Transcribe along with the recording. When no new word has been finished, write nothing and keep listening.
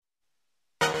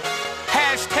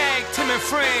and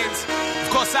friends.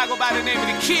 Of course, I go by the name of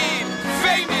the Kid,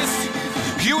 famous.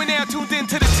 You and now tuned in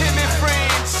to the Tim and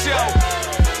Friends show.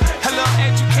 Hello,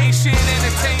 education,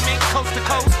 entertainment, coast to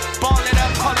coast. Ball it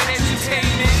up, call it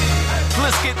entertainment.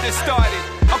 Let's get this started.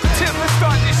 Uncle Tim, let's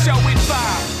start this show in 5,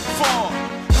 4,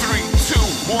 3, 2,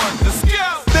 1. Let's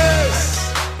go. This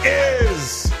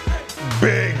is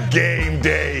Big Game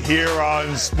Day here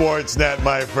on Sportsnet,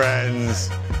 my friends.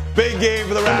 Big game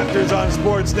for the Raptors on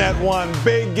Sportsnet 1.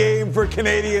 Big game for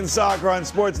Canadian soccer on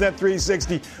Sportsnet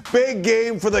 360. Big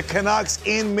game for the Canucks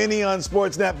in mini on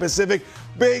Sportsnet Pacific.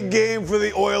 Big game for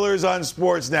the Oilers on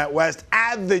Sportsnet West.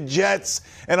 Add the Jets.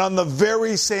 And on the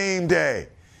very same day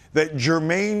that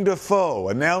Jermaine Defoe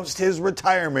announced his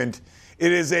retirement,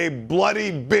 it is a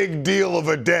bloody big deal of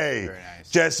a day. Very nice.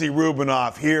 Jesse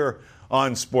Rubinoff here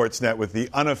on Sportsnet with the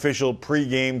unofficial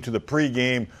pregame to the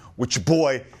pregame, which,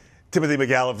 boy, Timothy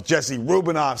McAuliffe, Jesse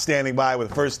Rubinoff standing by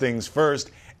with First Things First,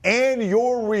 and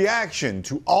your reaction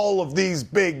to all of these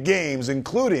big games,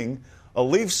 including a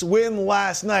Leafs win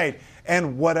last night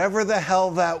and whatever the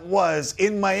hell that was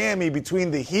in Miami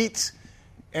between the Heat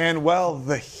and, well,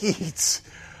 the Heat.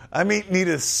 I may need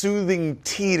a soothing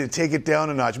tea to take it down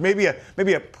a notch. Maybe a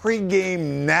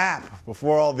pregame nap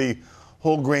before all the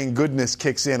whole grain goodness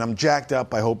kicks in. I'm jacked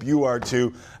up. I hope you are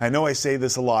too. I know I say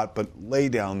this a lot, but lay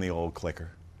down the old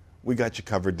clicker. We got you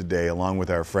covered today, along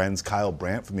with our friends Kyle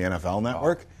Brandt from the NFL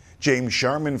Network, James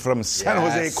Sharman from San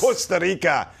Jose, Costa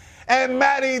Rica, and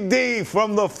Matty D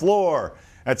from the floor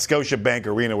at Scotiabank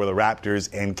Arena, where the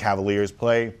Raptors and Cavaliers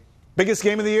play. Biggest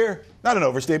game of the year? Not an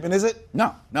overstatement, is it?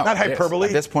 No. Not hyperbole?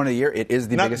 At this point of the year, it is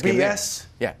the biggest game of the year.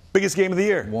 Yeah. Biggest game of the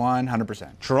year.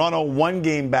 100%. Toronto 1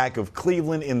 game back of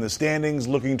Cleveland in the standings,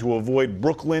 looking to avoid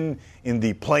Brooklyn in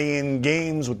the play-in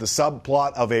games with the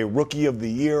subplot of a Rookie of the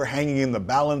Year hanging in the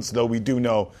balance, though we do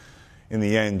know in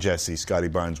the end, Jesse, Scotty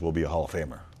Barnes will be a Hall of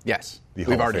Famer. Yes. The We've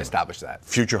Hall of already Famer. established that.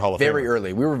 Future Hall of Famer. Very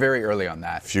early. We were very early on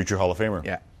that. Future Hall of Famer.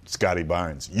 Yeah. Scotty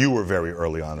Barnes. You were very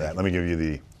early on that. Let me give you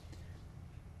the...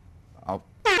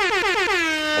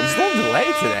 There's a little delay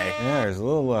today. Yeah, there's a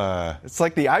little... It's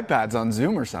like the iPad's on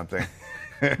Zoom or something.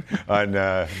 on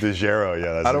DeGero,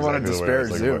 yeah. That's I don't want to exactly the way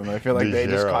disparage Zoom. I feel like they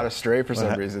just caught us stray for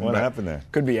some reason. What happened there?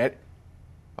 Could be it.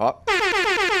 Oh,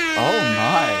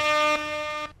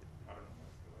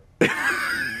 my.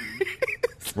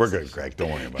 We're good, Greg.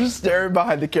 Don't worry about Just it. staring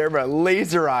behind the camera,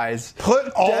 laser eyes.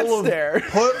 Put all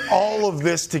of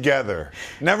this together.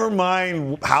 Never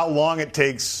mind how long it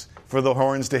takes for the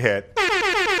horns to hit.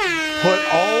 Put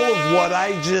all of what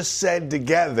I just said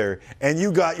together, and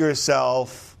you got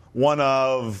yourself one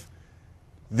of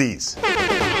these. Oh,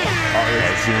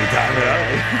 yes, you timed it out.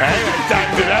 I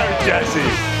timed it out, Jesse.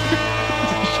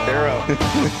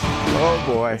 Oh,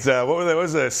 boy. It's, what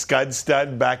was a Scud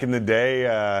Stud back in the day?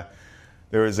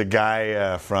 There was a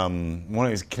guy from, one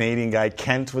of these Canadian guy,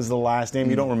 Kent was the last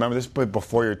name. You don't remember this, but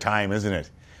before your time, isn't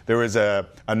it? There was a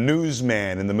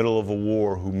newsman in the middle of a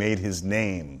war who made his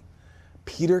name.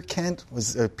 Peter Kent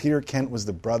was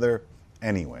the brother.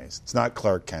 Anyways, it's not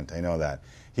Clark Kent. I know that.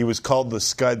 He was called the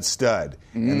Scud Stud,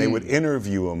 and they would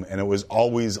interview him, and it was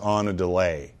always on a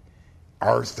delay.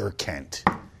 Arthur Kent.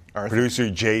 Producer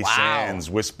Jay Sands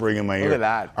whispering in my ear. Look at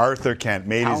that. Arthur Kent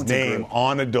made his Talented name group.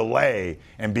 on a delay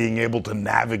and being able to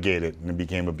navigate it, and it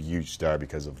became a huge star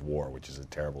because of war, which is a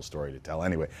terrible story to tell.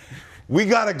 Anyway, we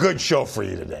got a good show for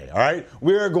you today, all right?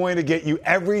 We are going to get you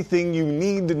everything you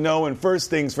need to know, and first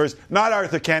things first, not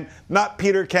Arthur Kent, not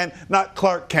Peter Kent, not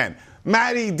Clark Kent.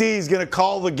 Matty D is going to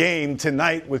call the game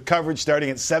tonight with coverage starting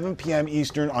at 7 p.m.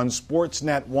 Eastern on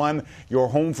Sportsnet 1, your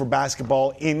home for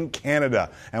basketball in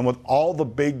Canada. And with all the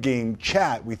big game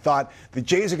chat, we thought the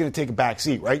Jays are going to take a back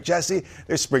seat, right, Jesse?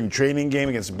 Their spring training game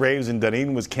against the Braves in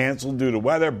Dunedin was canceled due to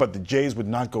weather, but the Jays would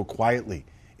not go quietly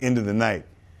into the night.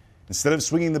 Instead of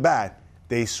swinging the bat,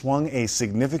 they swung a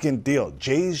significant deal.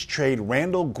 Jays trade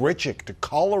Randall Grichuk to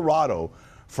Colorado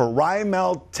for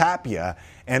Raimel Tapia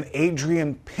and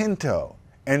Adrian Pinto.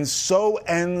 And so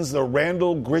ends the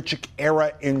Randall Grichuk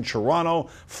era in Toronto.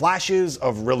 Flashes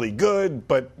of really good,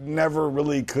 but never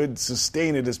really could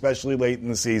sustain it, especially late in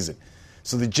the season.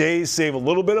 So the Jays save a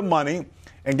little bit of money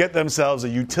and get themselves a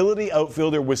utility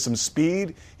outfielder with some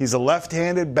speed. He's a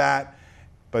left-handed bat,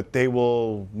 but they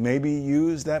will maybe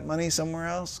use that money somewhere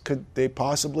else. Could they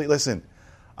possibly? Listen,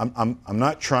 I'm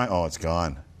not trying. Oh, it's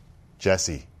gone.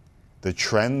 Jesse, the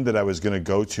trend that I was going to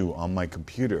go to on my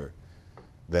computer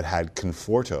that had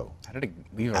Conforto How did it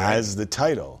leave as the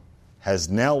title has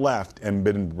now left and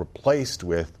been replaced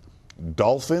with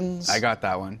Dolphins. I got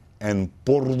that one. And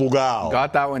Portugal.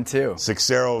 Got that one too.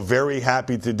 Sixero very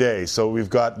happy today. So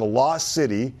we've got the Lost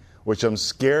City, which I'm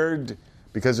scared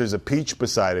because there's a peach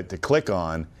beside it to click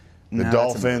on. The No,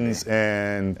 Dolphins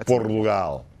and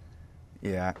Portugal.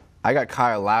 Yeah. I got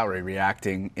Kyle Lowry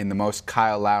reacting in the most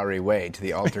Kyle Lowry way to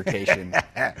the altercation.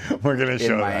 We're going to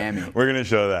show Miami. that. We're going to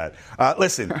show that.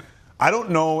 Listen, I don't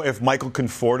know if Michael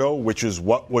Conforto, which is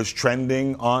what was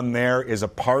trending on there, is a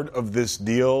part of this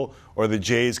deal, or the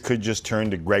Jays could just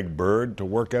turn to Greg Bird to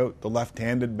work out the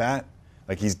left-handed bat.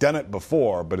 Like, he's done it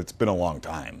before, but it's been a long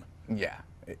time. Yeah.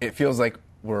 It feels like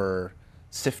we're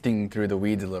sifting through the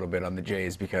weeds a little bit on the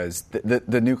Jays because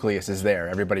the nucleus is there.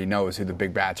 Everybody knows who the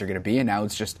big bats are going to be, and now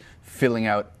it's just filling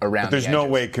out around But there's the no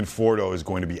edges. way Conforto is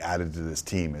going to be added to this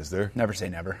team, is there? Never say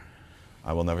never.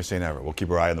 I will never say never. We'll keep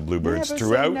our eye on the Bluebirds Never say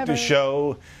throughout never. the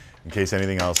show in case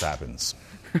anything else happens.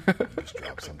 Just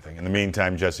drop something. In the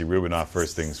meantime, Jesse Rubinoff,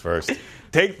 first things first.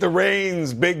 Take the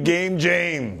reins, big game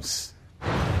James.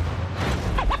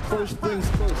 First things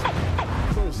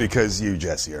first. Because you,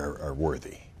 Jesse, are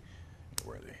worthy.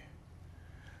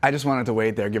 I just wanted to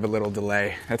wait there, give a little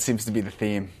delay. That seems to be the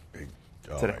theme.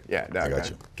 Oh, today. right. Yeah, no, I got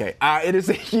you. Okay, it is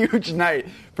a huge night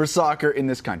for soccer in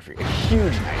this country. A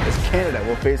huge night as Canada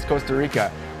will face Costa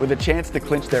Rica with a chance to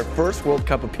clinch their first World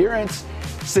Cup appearance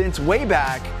since way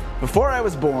back before I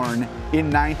was born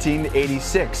in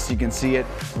 1986. You can see it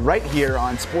right here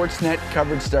on Sportsnet.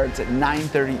 Coverage starts at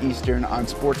 9:30 Eastern on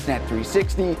Sportsnet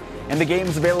 360. And the game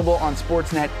is available on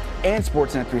Sportsnet and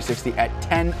Sportsnet 360 at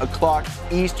 10 o'clock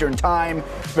Eastern Time.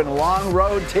 It's been a long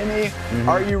road, Timmy.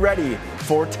 Are you ready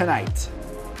for tonight?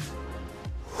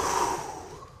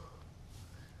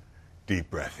 Deep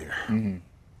breath here.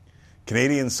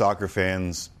 Canadian soccer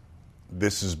fans,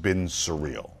 this has been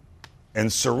surreal. And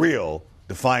surreal,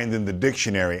 defined in the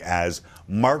dictionary as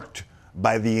marked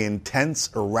by the intense,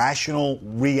 irrational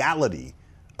reality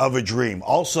of a dream.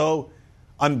 Also,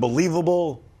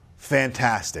 unbelievable,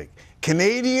 fantastic.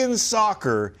 Canadian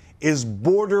soccer is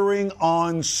bordering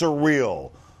on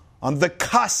surreal, on the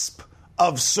cusp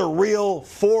of surreal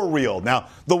for real. Now,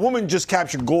 the women just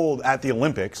captured gold at the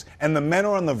Olympics, and the men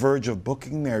are on the verge of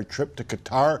booking their trip to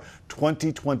Qatar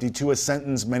 2022, a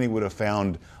sentence many would have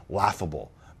found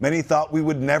laughable. Many thought we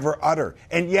would never utter.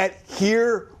 And yet,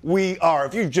 here we are.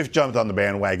 If you've just jumped on the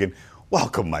bandwagon,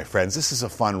 welcome, my friends. This is a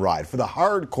fun ride. For the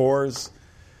hardcores,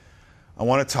 I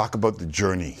want to talk about the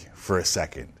journey for a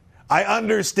second. I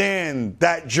understand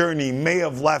that journey may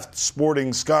have left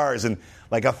sporting scars and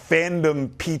like a fandom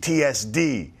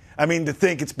PTSD. I mean, to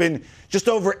think it's been just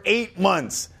over 8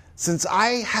 months since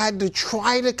I had to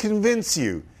try to convince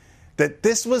you that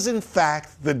this was in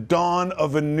fact the dawn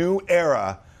of a new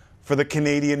era for the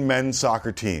Canadian men's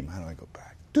soccer team. How do I go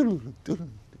back?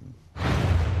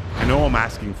 I know I'm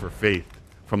asking for faith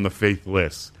from the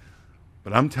faithless,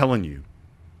 but I'm telling you,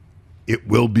 it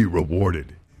will be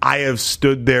rewarded. I have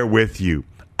stood there with you.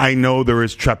 I know there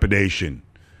is trepidation.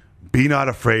 Be not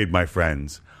afraid, my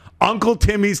friends. Uncle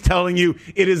Timmy's telling you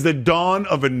it is the dawn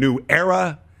of a new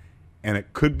era, and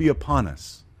it could be upon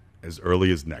us as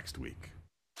early as next week.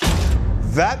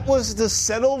 That was to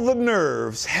settle the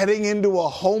nerves heading into a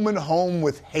home-and-home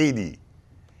with Haiti.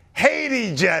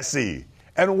 Haiti, Jesse!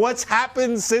 And what's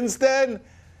happened since then?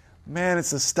 Man, it's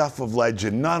the stuff of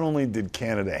legend. Not only did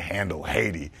Canada handle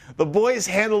Haiti, the boys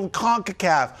handled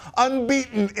CONCACAF,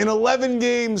 unbeaten in 11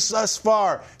 games thus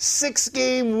far,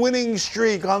 6-game winning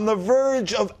streak, on the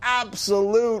verge of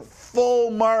absolute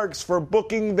full marks for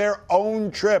booking their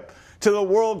own trip to the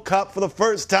World Cup for the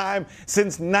first time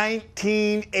since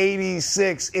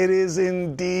 1986. It is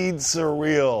indeed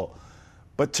surreal.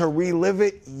 But to relive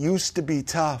it used to be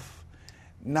tough.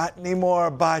 Not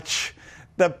anymore, Butch.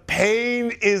 The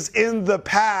pain is in the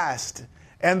past,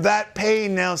 and that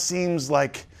pain now seems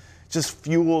like just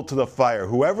fuel to the fire.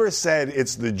 Whoever said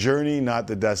it's the journey, not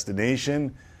the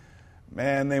destination,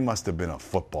 man, they must have been a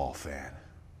football fan.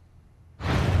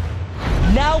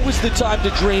 Now is the time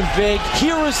to dream big.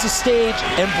 Here is the stage.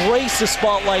 Embrace the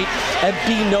spotlight and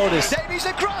be noticed. Davies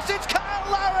across, it's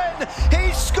Kyle Larin.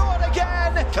 He's scored again.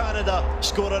 Canada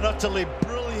scored an utterly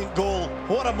brilliant goal.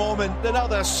 What a moment.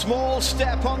 Another small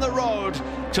step on the road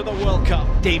to the World Cup.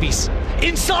 Davies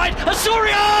inside.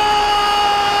 Osorio!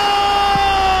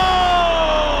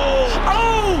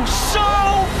 Oh, so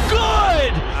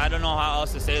good! I don't know how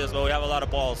else to say this, but we have a lot of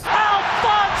balls.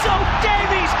 Alphonso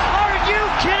Davies! Are you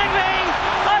kidding me?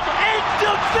 An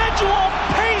individual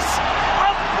piece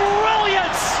of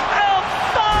brilliance!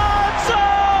 Alphonso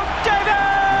Davies!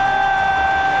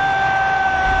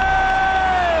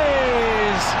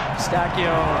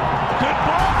 Stacchio. Good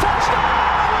ball. Touchdown!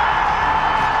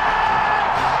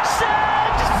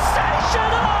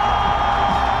 Sensational!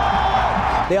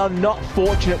 They are not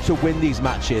fortunate to win these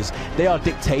matches. They are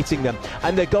dictating them.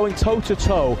 And they're going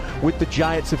toe-to-toe with the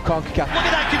giants of CONCACAF. Look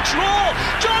at that control!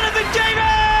 Jonathan David!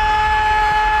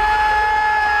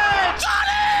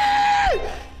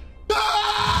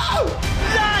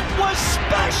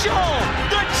 Mitchell,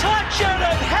 the touch out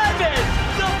of heaven,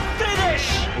 the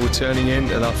finish. We're turning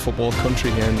into that football country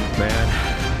and man,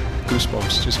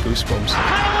 goosebumps, just goosebumps.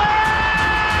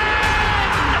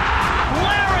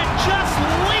 Larin just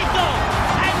lethal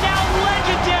and now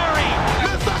legendary.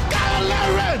 Mr. Kyle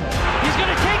Larin! He's going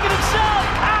to take it himself.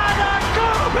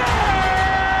 Anakube!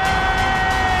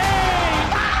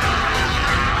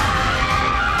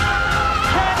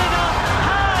 Canada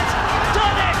has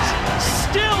done it.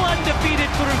 Still undefeated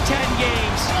through 10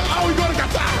 games. Oh, we go to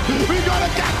Qatar! We go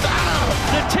to Qatar!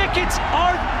 The tickets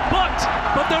aren't booked,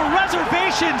 but the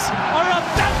reservations are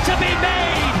about to be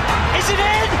made. Is it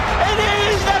in? It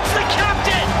is! That's the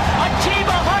captain!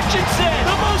 Atiba Hutchinson!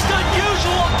 The most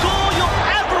unusual goal you'll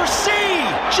ever see!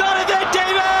 Jonathan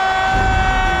David!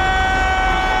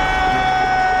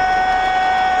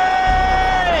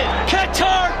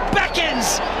 Qatar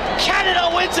beckons!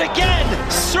 Canada wins again!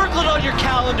 Circle it on your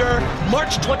calendar.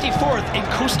 March 24th in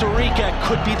Costa Rica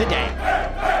could be the day.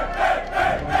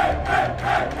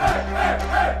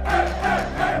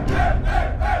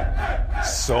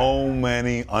 So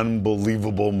many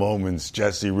unbelievable moments,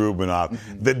 Jesse Rubinoff.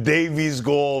 The Davies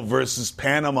goal versus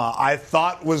Panama, I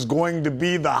thought was going to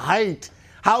be the height.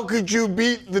 How could you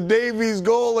beat the Davies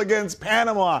goal against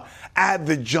Panama? Add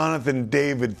the Jonathan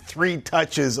David 3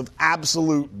 touches of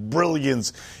absolute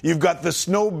brilliance. You've got the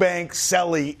Snowbank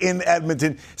Selly in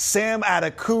Edmonton, Sam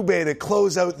Adekugbe to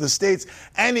close out the States,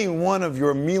 any one of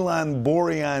your Milan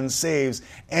Borjan saves.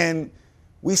 And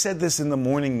we said this in the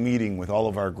morning meeting with all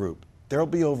of our group. There'll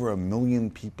be over 1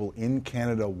 million people in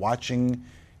Canada watching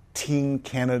Team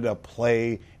Canada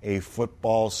play a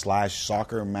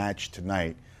football/soccer match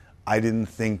tonight. I didn't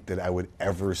think that I would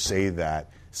ever say that,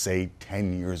 say,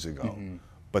 10 years ago.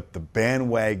 But the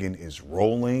bandwagon is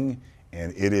rolling,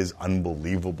 and it is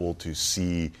unbelievable to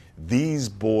see these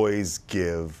boys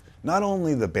give not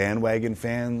only the bandwagon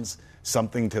fans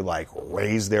something to, like,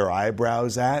 raise their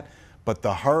eyebrows at, but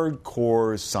the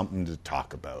hardcore something to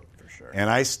talk about. And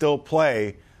I still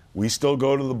play. We still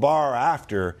go to the bar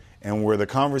after, and where the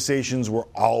conversations were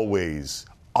always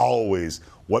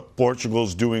what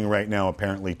Portugal's doing right now,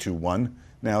 apparently 2-1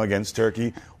 now against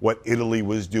Turkey, what Italy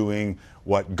was doing,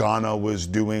 what Ghana was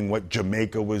doing, what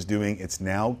Jamaica was doing. It's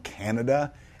now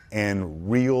Canada, and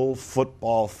real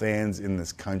football fans in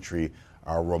this country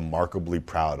are remarkably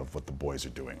proud of what the boys are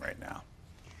doing right now.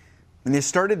 And they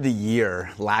started the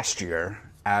year last year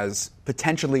as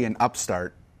potentially an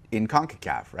upstart in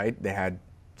CONCACAF, right? They had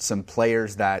some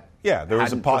players that there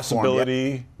was a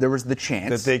possibility. There was the chance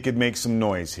that they could make some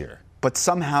noise here. But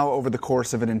somehow over the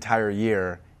course of an entire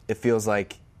year, it feels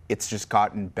like it's just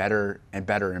gotten better and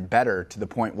better and better to the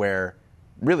point where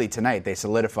really tonight they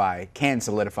can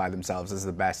solidify themselves as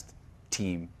the best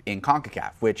team in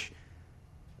CONCACAF, which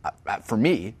for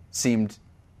me seemed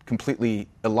completely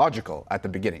illogical at the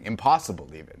beginning, impossible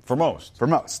even. For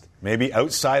most. Maybe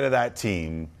outside of that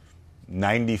team,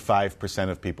 95%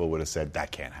 of people would have said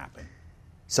that can't happen.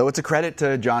 So it's a credit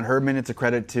to John Herdman, it's a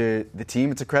credit to the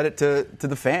team, it's a credit to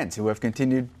the fans who have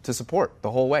continued to support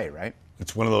the whole way, right?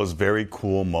 It's one of those very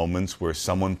cool moments where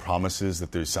someone promises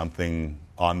that there's something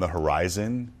on the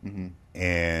horizon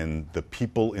and the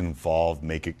people involved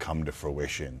make it come to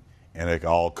fruition. And it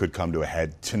all could come to a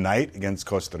head tonight against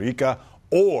Costa Rica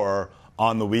or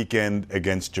on the weekend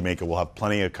against Jamaica. We'll have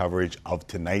plenty of coverage of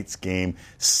tonight's game.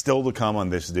 Still to come on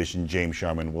this edition, James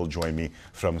Sharman will join me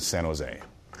from San Jose.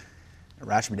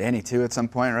 Arash Madani, too, at some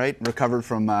point, right? Recovered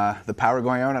from the power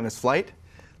going out on his flight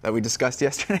that we discussed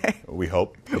yesterday. We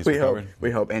hope.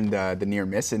 We hope. And the near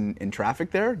miss in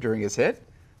traffic there during his hit.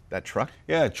 That truck?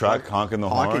 Yeah, truck honking the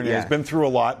horn. Yeah. He's been through a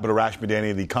lot, but Arash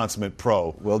Madani, the consummate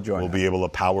pro, will be able to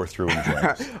power through and join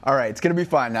us. All right, it's going to be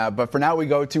fun. But for now, we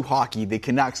go to hockey. The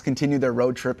Canucks continue their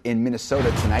road trip in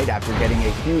Minnesota tonight after getting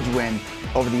a huge win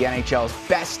over the NHL's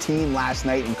best team last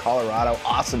night in Colorado.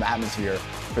 Awesome atmosphere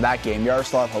for that game.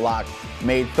 Yaroslav Halak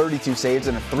made 32 saves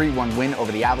in a 3-1 win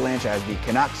over the Avalanche as the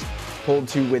Canucks pulled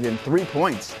to within 3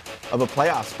 points of a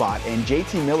playoff spot. And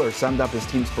JT Miller summed up his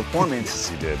team's performance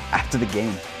after the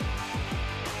game.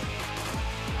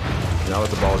 That was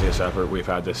the ballsiest effort we've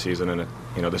had this season and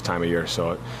this time of year.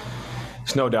 So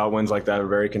it's no doubt wins like that are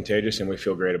very contagious, and we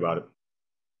feel great about it.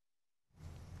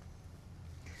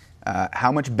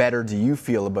 How much better do you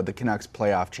feel about the Canucks'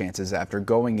 playoff chances after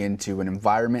going into an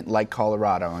environment like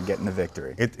Colorado and getting the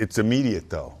victory? It's immediate,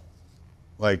 though.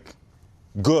 Like,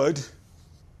 good,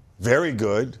 very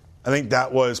good. I think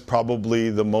that was probably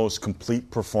the most complete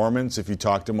performance, if you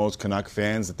talk to most Canuck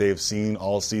fans, that they have seen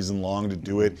all season long. To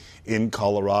do it in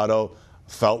Colorado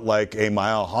felt like a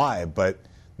mile high, but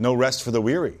no rest for the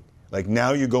weary. Like,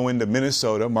 now you go into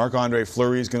Minnesota. Marc-Andre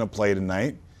Fleury is going to play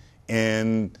tonight,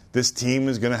 and this team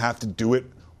is going to have to do it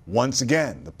once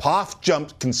again. The POF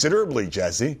jumped considerably,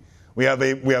 Jesse. We have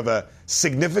a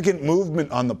significant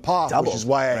movement on the POF, which is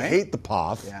why I hate the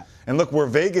POF. Yeah. And look where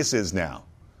Vegas is now,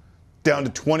 down to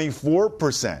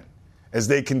 24% as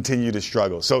they continue to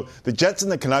struggle. So the Jets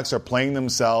and the Canucks are playing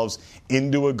themselves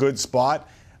into a good spot.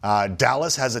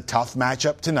 Dallas has a tough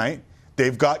matchup tonight.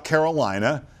 They've got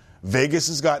Carolina. Vegas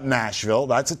has got Nashville.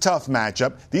 That's a tough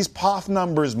matchup. These POF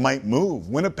numbers might move.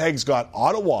 Winnipeg's got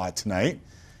Ottawa tonight.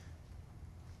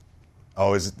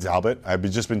 Oh, is it Talbot? I've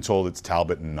just been told it's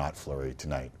Talbot and not Fleury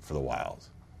tonight for the Wild.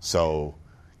 So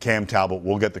Cam Talbot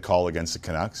will get the call against the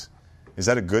Canucks. Is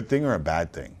that a good thing or a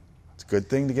bad thing? It's a good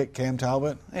thing to get Cam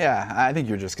Talbot? Yeah, I think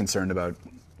you're just concerned about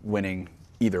winning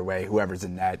either way, whoever's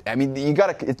in net. I mean,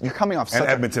 you're coming off such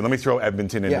Edmonton. Let me throw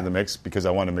Edmonton into the mix because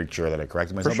I want to make sure that I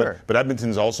correct myself. For sure. But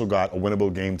Edmonton's also got a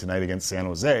winnable game tonight against San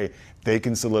Jose. They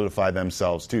can solidify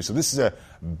themselves too. So this is a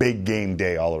big game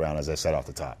day all around, as I said off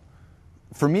the top.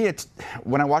 For me,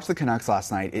 when I watched the Canucks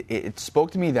last night, it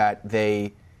spoke to me that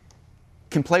they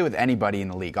can play with anybody in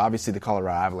the league. Obviously, the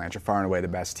Colorado Avalanche are far and away the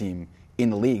best team in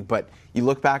the league, but you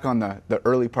look back on the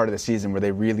early part of the season where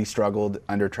they really struggled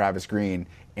under Travis Green,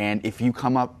 and if you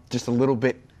come up just a little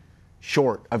bit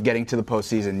short of getting to the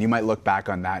postseason, you might look back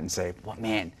on that and say, well,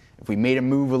 man, if we made a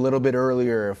move a little bit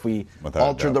earlier, if we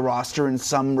altered the roster in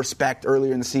some respect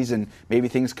earlier in the season, maybe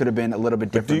things could have been a little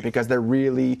bit different because they're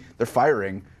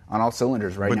firing on all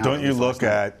cylinders right now. But don't you look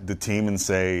at the team and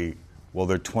say, well,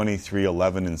 they're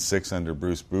 23-11-6 under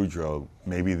Bruce Boudreau.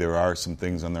 Maybe there are some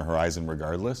things on the horizon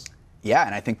regardless? Yeah,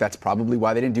 and I think that's probably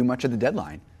why they didn't do much at the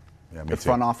deadline. Yeah, the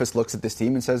front office looks at this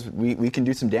team and says, we can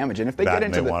do some damage. And if they get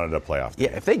into they wanted a playoff team.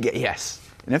 Yeah, if they get,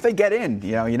 and if they get in,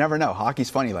 you never know. Hockey's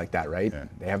funny like that, right? Yeah.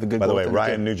 They have the good By the way,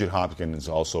 Ryan Nugent-Hopkins is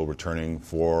also returning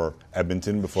for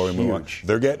Edmonton before we move on.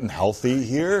 They're getting healthy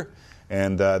here.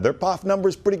 And their POF number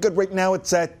is pretty good. Right now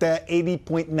it's at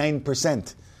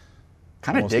 80.9%.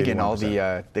 Kind of digging 81%.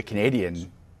 All the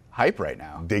Canadian hype right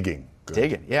now. Digging. Good.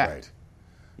 Digging, yeah. Right.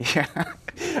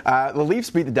 Yeah. The Leafs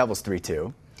beat the Devils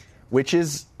 3-2, which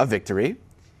is a victory.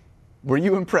 Were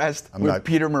you impressed with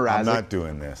Peter Mrazek? I'm not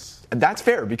doing this. That's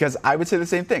fair, because I would say the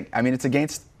same thing. I mean, it's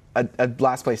against a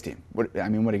last-place team. What are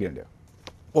you going to do?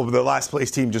 Well, the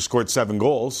last-place team just scored 7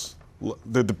 goals.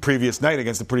 The previous night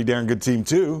against a pretty darn good team,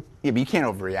 too. Yeah, but you can't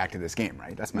overreact to this game,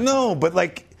 right? That's my point.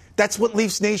 But, that's what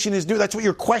Leafs Nation is doing. That's what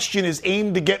your question is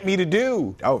aimed to get me to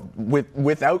do. Oh,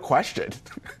 without question.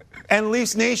 And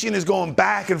Leafs Nation is going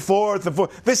back and forth and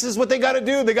forth. This is what they got to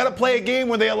do. They got to play a game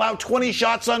where they allow 20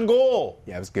 shots on goal.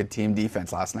 Yeah, it was good team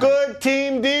defense last night. Good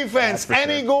team defense.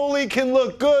 Any goalie can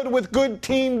look good with good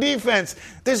team defense.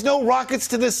 There's no rockets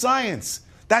to this science.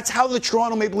 That's how the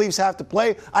Toronto Maple Leafs have to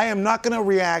play. I am not going to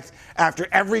react after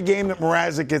every game that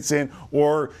Mrazek gets in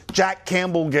or Jack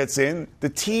Campbell gets in. The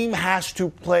team has to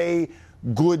play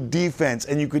good defense.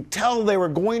 And you could tell they were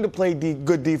going to play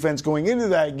good defense going into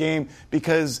that game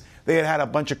because they had a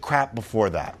bunch of crap before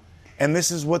that. And this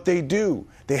is what they do.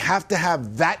 They have to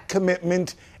have that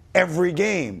commitment every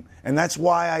game. And that's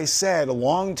why I said a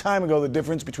long time ago the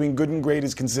difference between good and great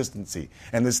is consistency.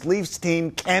 And this Leafs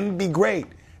team can be great.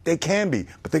 They can be,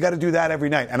 but they got to do that every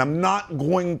night. And I'm not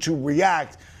going to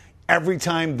react every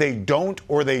time they don't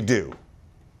or they do.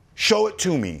 Show it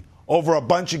to me over a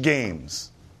bunch of games.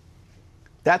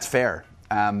 That's fair.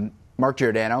 Mark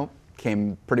Giordano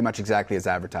came pretty much exactly as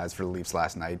advertised for the Leafs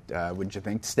last night. Wouldn't you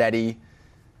think? Steady,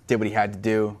 did what he had to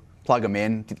do. Plug him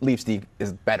in. Leafs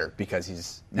is better because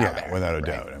he's now there. Without a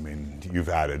doubt. I mean, you've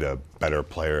added a better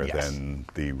player than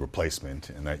the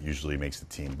replacement, and that usually makes the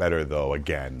team better, though,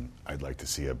 again, I'd like to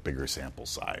see a bigger sample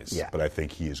size. Yeah. But I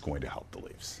think he is going to help the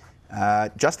Leafs.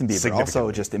 Justin Bieber,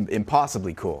 also just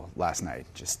impossibly cool last night.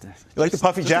 You like the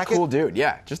puffy jacket? A cool dude,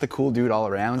 yeah. Just a cool dude all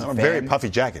around. Very puffy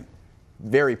jacket.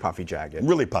 Very puffy jacket.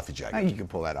 Really puffy jacket. I think you can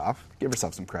pull that off. Give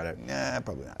yourself some credit. Nah,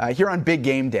 probably not. Here on Big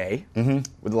Game Day,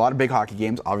 with a lot of big hockey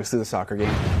games, obviously the soccer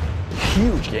game.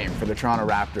 Huge game for the Toronto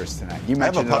Raptors tonight. You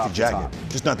mentioned I have a puffy jacket,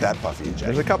 just not that puffy jacket.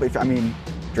 There's a couple.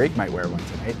 Drake might wear one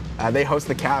tonight. They host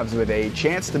the Cavs with a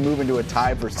chance to move into a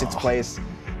tie for 6th place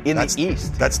in the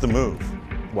East. That's the move.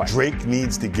 What? Drake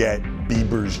needs to get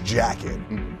Bieber's jacket.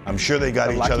 I'm sure they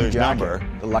got each other's number.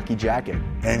 The lucky jacket.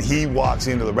 And he walks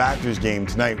into the Raptors game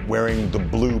tonight wearing the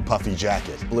blue puffy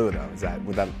jacket. Blue, though. Is that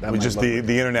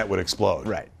the internet would explode.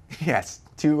 Right. Yes.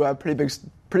 Two pretty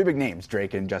big names,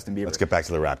 Drake and Justin Bieber. Let's get back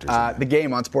to the Raptors. The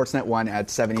game on Sportsnet 1 at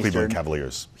 7 Eastern. Cleveland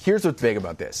Cavaliers. Here's what's big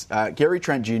about this. Gary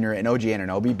Trent Jr. and OG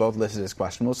Anunoby both listed as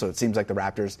questionable, so it seems like the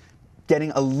Raptors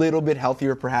getting a little bit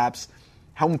healthier, perhaps.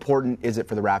 How important is it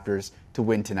for the Raptors to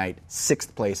win tonight?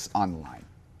 6th place on the line.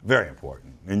 Very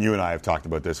important. And you and I have talked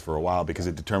about this for a while because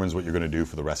it determines what you're going to do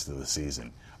for the rest of the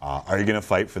season. Are you going to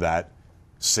fight for that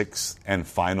sixth and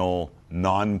final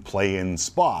non-play-in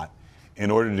spot in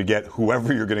order to get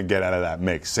whoever you're going to get out of that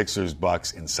mix? Sixers,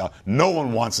 Bucks, and no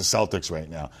one wants the Celtics right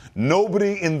now.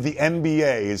 Nobody in the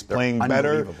NBA is playing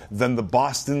better than the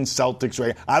Boston Celtics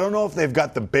right now. I don't know if they've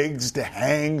got the bigs to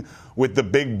hang with the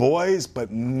big boys,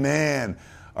 but man,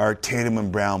 are Tatum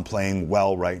and Brown playing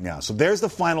well right now. So there's the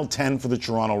final 10 for the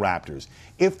Toronto Raptors.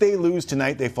 If they lose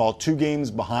tonight, they fall 2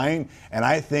 games behind, and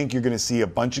I think you're going to see a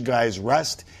bunch of guys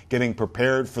rest, getting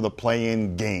prepared for the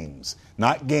play-in games.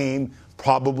 Not game,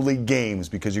 probably games,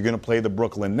 because you're going to play the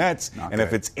Brooklyn Nets.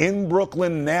 If it's in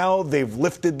Brooklyn now, they've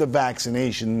lifted the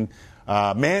vaccination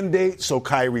mandate, so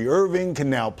Kyrie Irving can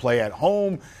now play at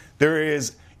home.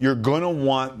 You're going to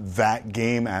want that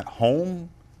game at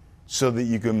home so that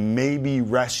you can maybe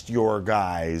rest your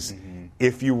guys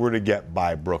if you were to get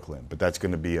by Brooklyn. But that's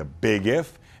going to be a big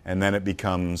if, and then it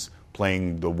becomes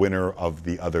playing the winner of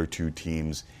the other 2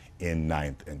 teams in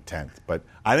 9th and 10th. But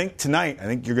I think tonight,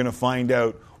 you're going to find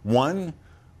out, 1,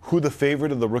 who the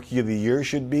favorite of the Rookie of the Year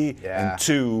should be, and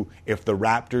 2, if the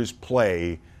Raptors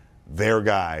play their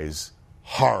guys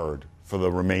hard for the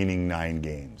remaining 9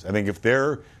 games. I think if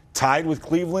they're tied with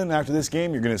Cleveland after this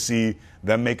game, you're going to see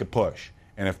them make a push.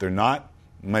 And if they're not,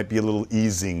 it might be a little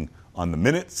easing on the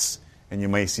minutes, and you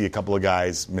may see a couple of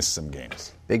guys miss some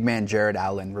games. Big man Jared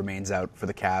Allen remains out for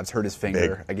the Cavs, hurt his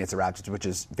finger against the Raptors, which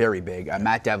is very big.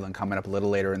 Matt Devlin coming up a little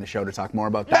later in the show to talk more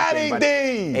about that.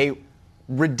 A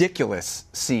ridiculous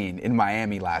scene in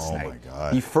Miami last night. Oh, my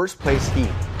God. The first place Heat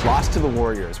lost to the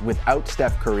Warriors without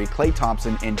Steph Curry, Klay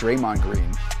Thompson, and Draymond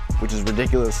Green, which is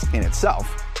ridiculous in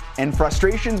itself. And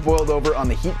frustrations boiled over on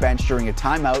the Heat bench during a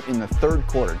timeout in the third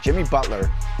quarter. Jimmy Butler,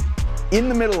 in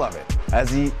the middle of it, as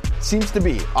he seems to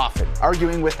be often,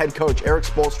 arguing with head coach Eric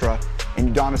Spoelstra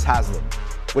and Udonis Haslem.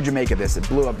 What'd you make of this? It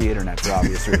blew up the internet for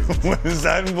obvious reasons. It was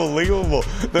unbelievable.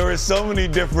 There were so many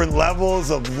different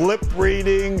levels of lip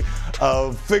reading,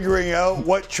 of figuring out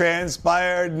what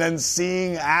transpired, and then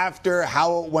seeing after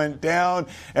how it went down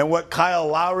and what Kyle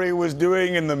Lowry was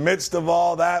doing in the midst of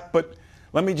all that. But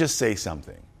let me just say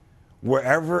something.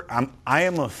 I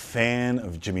am a fan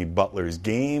of Jimmy Butler's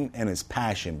game and his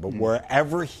passion, but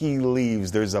wherever he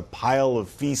leaves, there's a pile of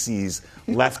feces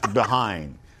left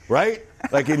behind, right?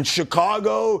 Like in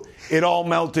Chicago, it all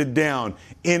melted down.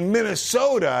 In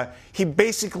Minnesota, he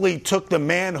basically took the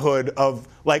manhood of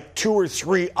like 2 or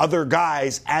 3 other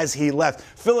guys as he left.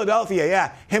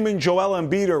 Philadelphia, him and Joel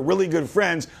Embiid are really good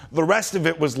friends. The rest of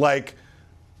it was like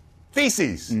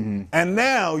feces. And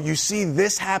now you see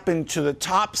this happen to the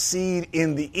top seed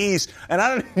in the East. And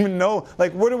I don't even know,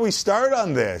 where do we start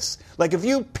on this? If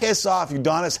you piss off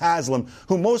Udonis Haslem,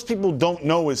 who most people don't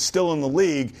know is still in the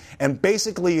league and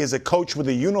basically is a coach with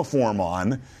a uniform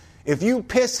on, if you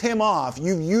piss him off,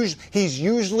 he's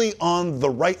usually on the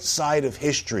right side of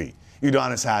history,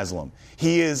 Udonis Haslem.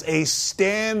 He is a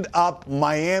stand-up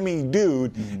Miami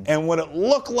dude, and what it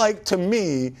looked like to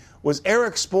me was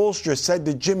Eric Spoelstra said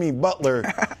to Jimmy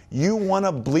Butler, "You want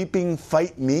to bleeping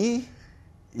fight me?"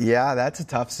 Yeah, that's a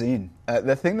tough scene.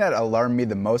 The thing that alarmed me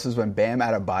the most is when Bam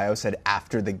Adebayo said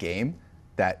after the game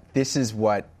that this is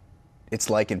what it's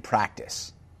like in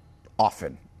practice,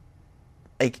 often.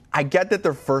 I get that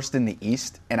they're first in the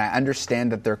East, and I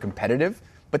understand that they're competitive,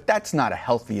 but that's not a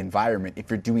healthy environment if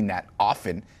you're doing that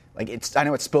often. I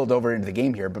know it's spilled over into the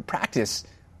game here, but practice,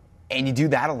 and you do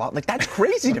that a lot. That's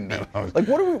crazy to me. What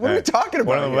are we talking about?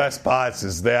 One of the best spots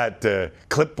is that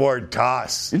clipboard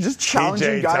toss. You're just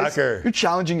challenging PJ guys. Tucker. You're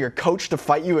challenging your coach to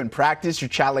fight you in practice. You're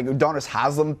challenging Udonis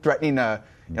Haslem, threatening to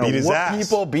beat his ass.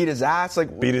 People, beat his ass,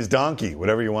 beat his donkey,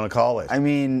 whatever you want to call it. I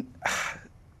mean,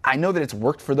 I know that it's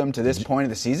worked for them to this point of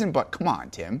the season, but come on,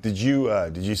 Tim. Did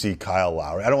you see Kyle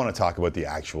Lowry? I don't want to talk about the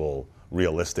actual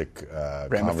realistic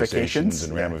conversations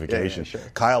and ramifications. Yeah, sure.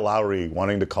 Kyle Lowry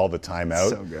wanting to call the timeout.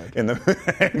 So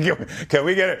good. Can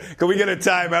we get a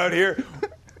timeout here?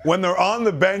 When they're on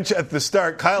the bench at the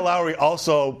start, Kyle Lowry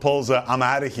also pulls a "I'm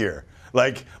out of here."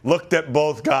 Looked at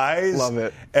both guys. Love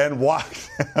it. And walked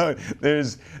out.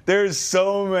 There's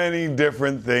so many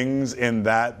different things in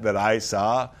that I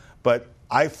saw, but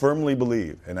I firmly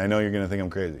believe, and I know you're going to think I'm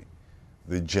crazy,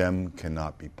 the gem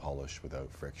cannot be polished without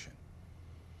friction.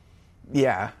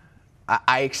 Yeah,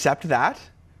 I accept that,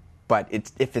 but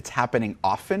if it's happening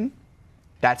often,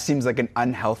 that seems like an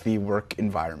unhealthy work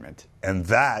environment. And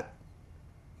that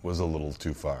was a little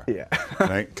too far. Yeah.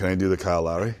 Can I do the Kyle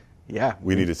Lowry? Yeah.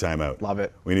 We need a timeout. Love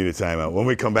it. We need a timeout. When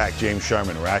we come back, James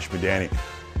Sharman, Rash Madani.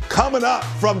 Coming up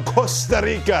from Costa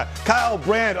Rica, Kyle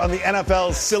Brandt on the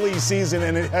NFL's silly season,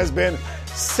 and it has been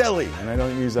silly, and I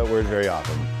don't use that word very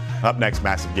often. Up next,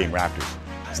 massive game Raptors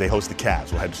as they host the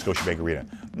Cavs. We'll head to Scotiabank Arena.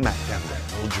 Matt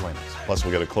Devlin will join us. Plus,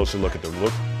 we'll get a closer look at the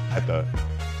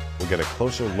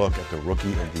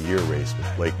Rookie of the Year race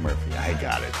with Blake Murphy. I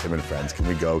got it. Tim and friends, can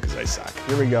we go? Because I suck.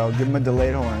 Here we go. Give him a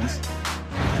delayed horns.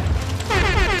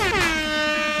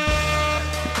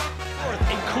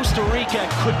 In Costa Rica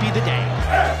could be the day.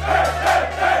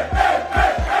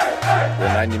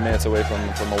 We're 90 minutes away from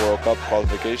a World Cup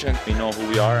qualification. We know who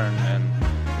we are, and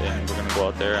we're going to go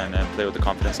out there and play with the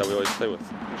confidence that we always play with.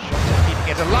 Keeping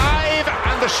it alive,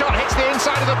 and the shot hits the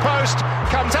inside of the post,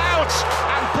 comes out,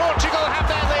 and Portugal have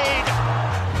their lead.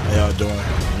 How y'all doing?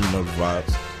 You know the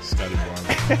vibes. Scotty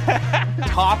Barnes.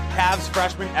 Top Cavs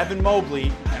freshman Evan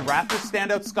Mobley and Raptors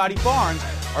standout Scotty Barnes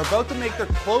are about to make their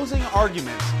closing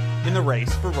arguments in the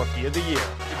race for Rookie of the Year.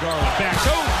 Garland back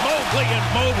to Mobley, and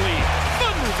Mobley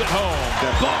thunders it home.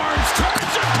 Barnes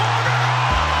turns a corner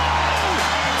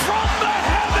from the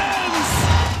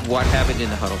heavens. What happened in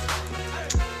the huddle?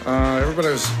 Everybody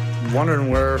was wondering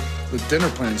where the dinner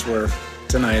plans were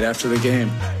tonight after the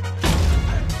game.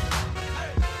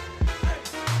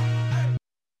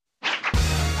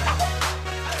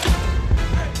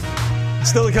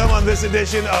 Still to come on this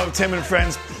edition of Tim and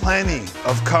Friends, plenty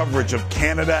of coverage of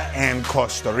Canada and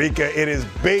Costa Rica. It is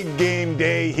big game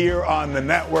day here on the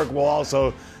network. We'll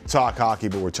also talk hockey,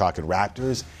 but we're talking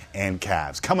Raptors and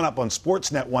Cavs. Coming up on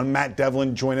Sportsnet 1, Matt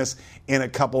Devlin join us in a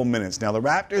couple minutes. Now, the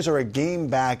Raptors are a game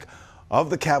back of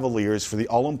the Cavaliers for the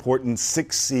all-important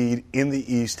 6th seed in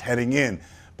the East heading in.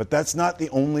 But that's not the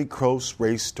only close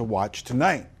race to watch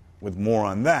tonight. With more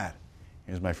on that,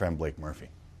 here's my friend Blake Murphy.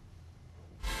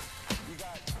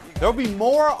 There'll be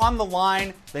more on the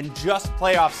line than just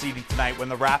playoff seeding tonight when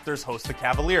the Raptors host the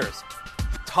Cavaliers.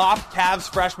 Top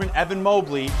Cavs freshman Evan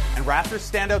Mobley and Raptors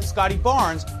standout Scotty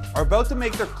Barnes are about to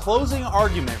make their closing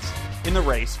arguments in the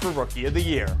race for Rookie of the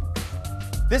Year.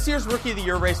 This year's Rookie of the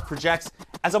Year race projects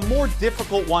as a more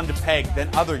difficult one to peg than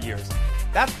other years.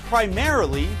 That's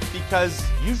primarily because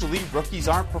usually rookies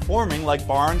aren't performing like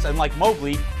Barnes and like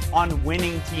Mobley on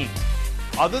winning teams.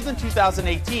 Other than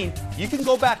 2018, you can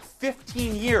go back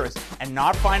 15 years and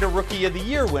not find a Rookie of the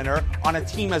Year winner on a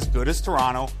team as good as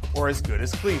Toronto or as good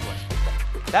as Cleveland.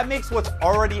 That makes what's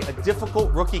already a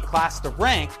difficult rookie class to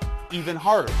rank even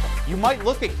harder. You might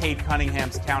look at Cade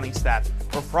Cunningham's counting stats,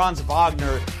 or Franz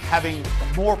Wagner having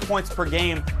more points per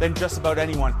game than just about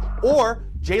anyone, or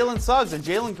Jalen Suggs and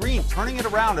Jalen Green turning it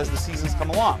around as the seasons come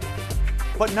along.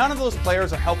 But none of those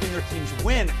players are helping their teams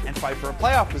win and fight for a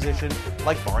playoff position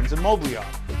like Barnes and Mobley are.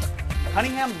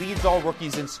 Cunningham leads all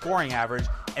rookies in scoring average,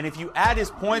 and if you add his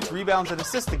points, rebounds, and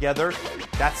assists together,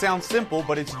 that sounds simple,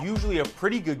 but it's usually a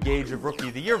pretty good gauge of Rookie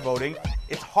of the Year voting.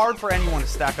 It's hard for anyone to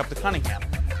stack up to Cunningham.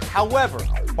 However,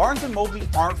 Barnes and Mobley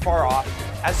aren't far off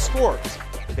as scorers.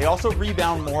 They also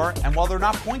rebound more, and while they're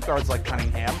not point guards like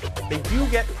Cunningham, they do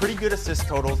get pretty good assist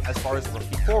totals as far as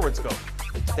rookie forwards go.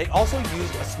 They also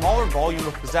use a smaller volume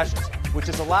of possessions, which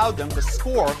has allowed them to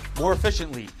score more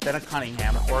efficiently than a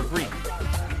Cunningham or a Green.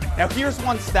 Now here's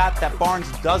one stat that Barnes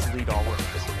does lead all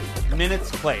rookies: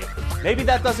 minutes played. Maybe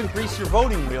that doesn't grease your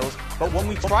voting wheels, but when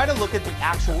we try to look at the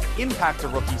actual impact the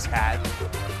rookies had,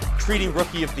 treating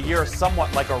Rookie of the Year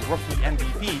somewhat like a rookie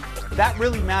MVP, that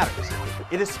really matters.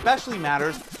 It especially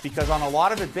matters because on a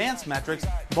lot of advanced metrics,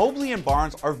 Mobley and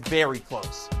Barnes are very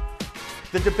close.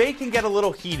 The debate can get a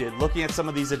little heated looking at some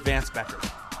of these advanced metrics.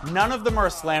 None of them are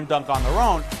a slam dunk on their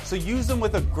own, so use them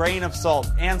with a grain of salt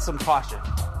and some caution.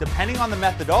 Depending on the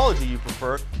methodology you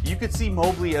prefer, you could see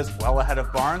Mobley as well ahead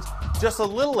of Barnes, just a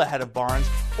little ahead of Barnes,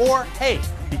 or hey,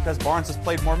 because Barnes has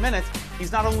played more minutes,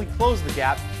 he's not only closed the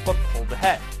gap, but pulled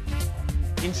ahead.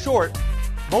 In short,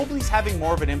 Mobley's having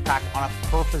more of an impact on a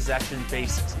per-possession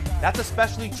basis. That's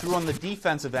especially true on the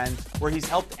defensive end, where he's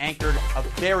helped anchor a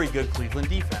very good Cleveland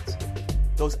defense.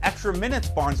 Those extra minutes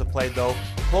Barnes have played, though,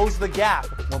 close the gap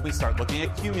when we start looking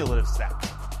at cumulative stats.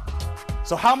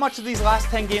 So how much of these last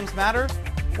 10 games matter?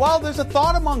 Well, there's a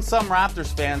thought among some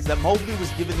Raptors fans that Mobley was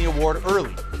given the award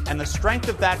early, and the strength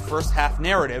of that first half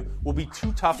narrative will be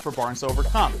too tough for Barnes to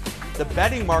overcome. The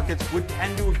betting markets would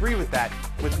tend to agree with that,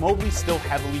 with Mobley still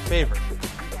heavily favored.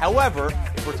 However,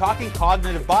 if we're talking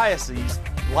cognitive biases,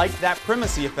 like that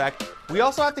primacy effect, we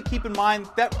also have to keep in mind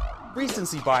that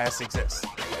recency bias exists.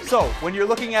 So, when you're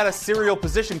looking at a serial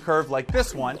position curve like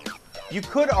this one, you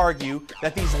could argue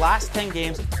that these last 10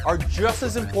 games are just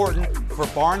as important for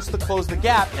Barnes to close the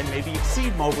gap and maybe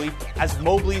exceed Mobley as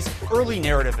Mobley's early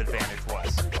narrative advantage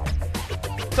was.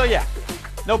 So yeah,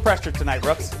 no pressure tonight,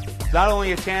 Rooks. It's not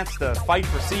only a chance to fight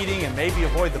for seeding and maybe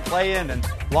avoid the play-in and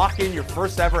lock in your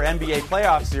first ever NBA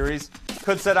playoff series,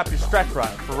 could set up your stretch run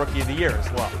for Rookie of the Year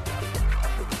as well.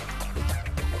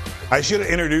 I should have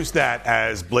introduced that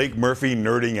as Blake Murphy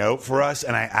nerding out for us,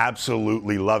 and I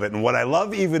absolutely love it. And what I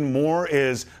love even more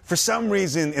is, for some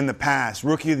reason in the past,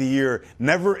 Rookie of the Year,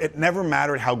 it never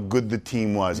mattered how good the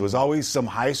team was. It was always some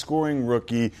high-scoring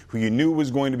rookie who you knew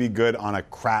was going to be good on a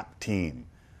crap team.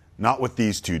 Not with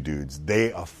these two dudes.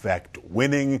 They affect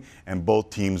winning, and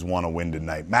both teams want to win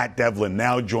tonight. Matt Devlin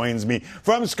now joins me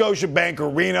from Scotiabank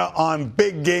Arena on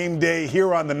Big Game Day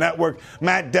here on the network.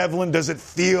 Matt Devlin, does it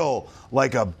feel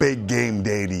like a big game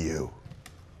day to you?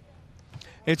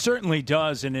 It certainly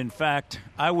does, and in fact,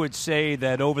 I would say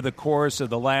that over the course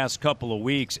of the last couple of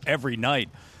weeks, every night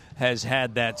has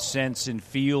had that sense and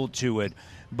feel to it.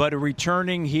 But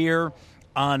returning here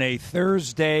on a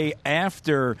Thursday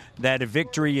after that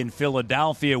victory in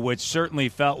Philadelphia, which certainly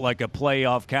felt like a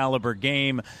playoff caliber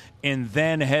game, and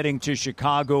then heading to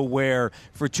Chicago where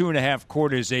for 2.5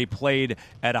 quarters they played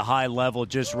at a high level,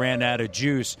 just ran out of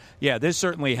juice. Yeah, this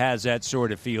certainly has that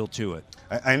sort of feel to it.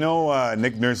 I know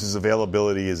Nick Nurse's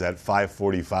availability is at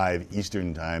 5:45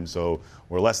 Eastern time, so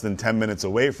we're less than 10 minutes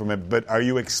away from it, but are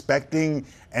you expecting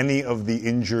any of the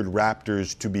injured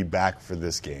Raptors to be back for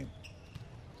this game?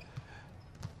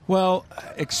 Well,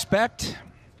 expect.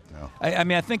 No.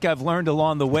 I think I've learned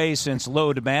along the way since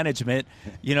load management,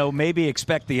 maybe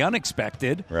expect the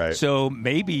unexpected. Right. So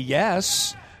maybe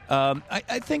yes.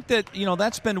 I think that,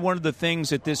 that's been one of the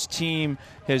things that this team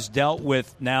has dealt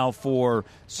with now for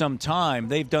some time.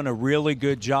 They've done a really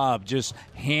good job just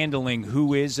handling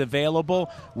who is available.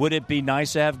 Would it be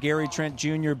nice to have Gary Trent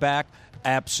Jr. back?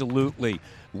 Absolutely.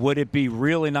 Would it be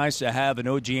really nice to have an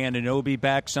OG Anunoby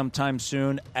back sometime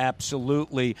soon?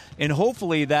 Absolutely. And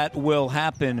hopefully that will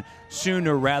happen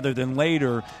sooner rather than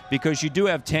later, because you do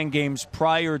have 10 games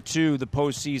prior to the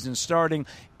postseason starting,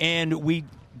 and we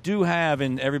do have,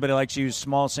 and everybody likes to use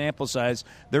small sample size,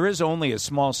 there is only a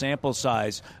small sample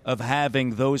size of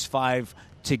having those 5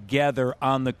 together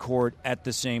on the court at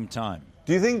the same time.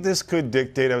 Do you think this could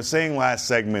dictate? I was saying last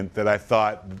segment that I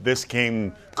thought this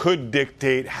game could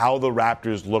dictate how the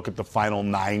Raptors look at the final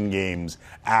 9 games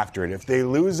after it. If they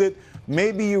lose it,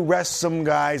 maybe you rest some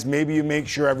guys. Maybe you make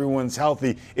sure everyone's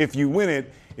healthy. If you win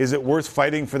it, is it worth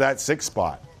fighting for that 6th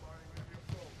spot?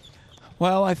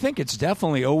 Well, I think it's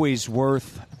definitely always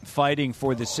worth fighting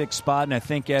for the 6th spot. And I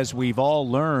think as we've all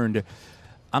learned,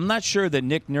 I'm not sure that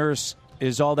Nick Nurse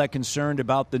is all that concerned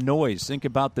about the noise. Think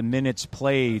about the minutes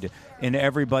played and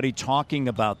everybody talking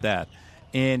about that.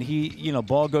 And he,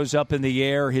 ball goes up in the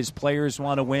air. His players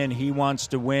want to win. He wants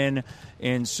to win.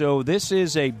 And so this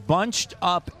is a bunched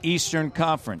up Eastern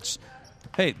Conference.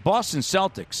 Hey, Boston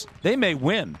Celtics, they may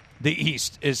win the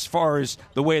East as far as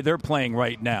the way they're playing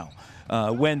right now.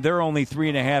 When they're only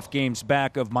 3.5 games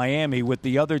back of Miami with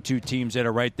the other 2 teams that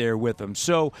are right there with them.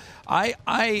 So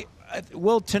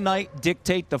will tonight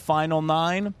dictate the final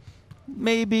 9?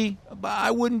 Maybe.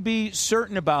 I wouldn't be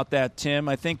certain about that, Tim.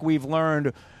 I think we've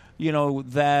learned,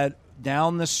 that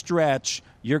down the stretch,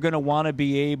 you're going to want to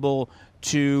be able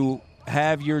to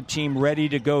have your team ready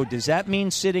to go. Does that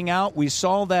mean sitting out? We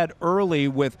saw that early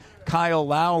with Kyle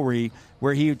Lowry,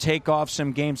 where he would take off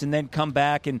some games and then come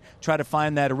back and try to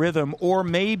find that rhythm. Or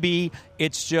maybe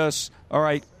it's just, all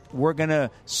right, we're going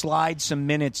to slide some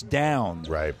minutes down.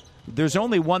 Right. There's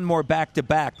only one more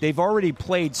back-to-back. They've already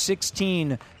played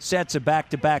 16 sets of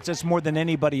back-to-backs. That's more than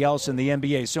anybody else in the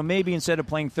NBA. So maybe instead of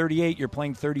playing 38, you're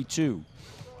playing 32.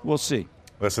 We'll see.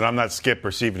 Listen, I'm not Skip or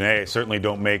Stephen A. I certainly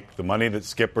don't make the money that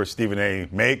Skip or Stephen A.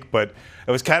 make, but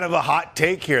it was kind of a hot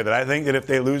take here that I think that if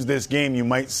they lose this game, you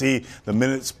might see the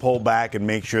minutes pull back and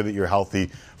make sure that you're healthy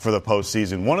for the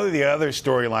postseason. One of the other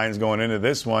storylines going into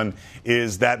this one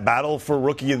is that battle for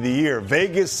Rookie of the Year.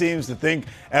 Vegas seems to think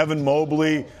Evan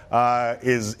Mobley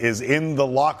is in the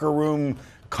locker room,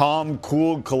 calm,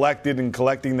 cool, collected, and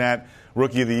collecting that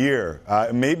Rookie of the Year.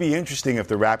 It may be interesting if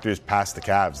the Raptors pass the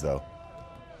Cavs, though.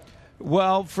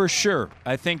 Well, for sure.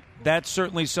 I think that's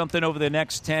certainly something over the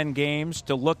next 10 games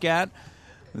to look at.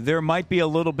 There might be a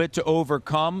little bit to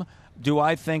overcome. Do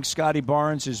I think Scotty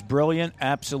Barnes is brilliant?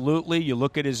 Absolutely. You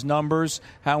look at his numbers,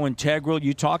 how integral.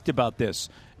 You talked about this.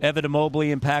 Evan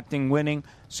Mobley impacting winning.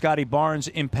 Scotty Barnes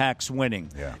impacts winning.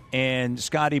 Yeah. And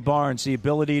Scotty Barnes, the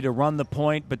ability to run the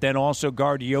point, but then also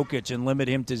guard Jokic and limit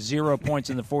him to 0 points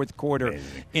in the 4th quarter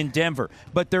in Denver.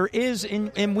 But there is,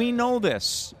 and we know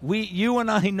this, you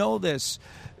and I know this,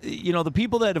 the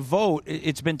people that vote,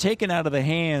 it's been taken out of the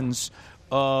hands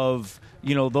of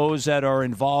those that are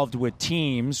involved with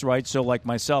teams, right? So like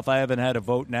myself, I haven't had a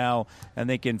vote now, I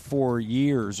think, in 4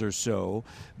 years or so.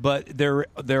 But there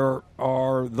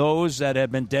are those that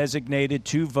have been designated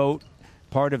to vote,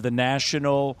 part of the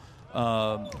national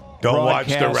Don't watch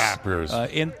the Raptors.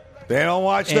 They don't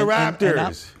watch the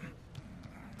Raptors.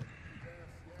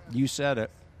 You said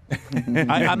it.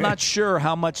 I'm not sure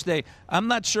how much they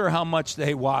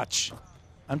watch.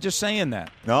 I'm just saying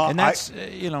that. No, and that's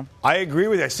I agree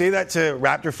with you. I say that to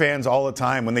Raptor fans all the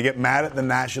time when they get mad at the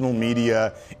national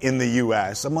media in the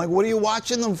U.S. I'm like, what are you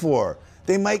watching them for?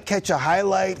 They might catch a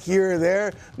highlight here or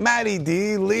there. Matty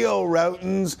D, Leo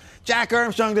Routens, Jack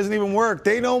Armstrong doesn't even work.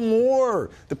 They know more.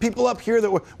 The people up here that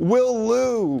were Will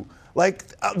Liu.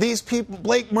 These people,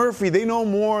 Blake Murphy, they know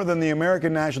more than the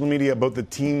American national media about the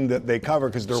team that they cover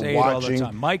because they're watching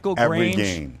every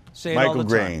game. Michael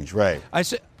Grange, right. I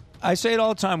say it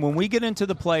all the time. When we get into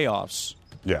the playoffs,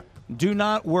 do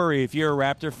not worry if you're a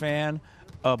Raptor fan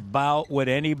about what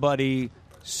anybody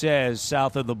says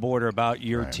south of the border about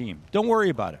your team. Don't worry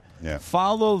about it. Yeah.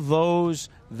 Follow those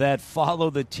that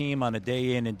follow the team on a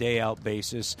day in and day out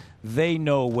basis. They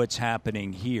know what's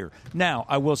happening here. Now,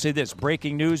 I will say this.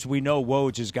 Breaking news, we know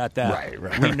Woj has got that.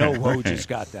 Right. We know Woj has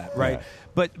got that, right?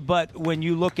 But when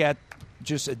you look at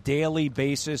just a daily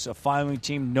basis, a following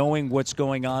team, knowing what's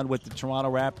going on with the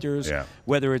Toronto Raptors,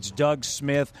 whether it's Doug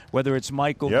Smith, whether it's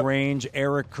Michael Grange,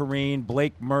 Eric Koreen,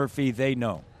 Blake Murphy, they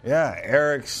know. Yeah,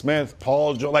 Eric Smith,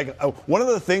 Paul Joe. One of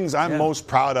the things I'm most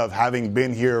proud of, having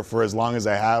been here for as long as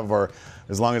I have, or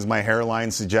as long as my hairline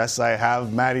suggests I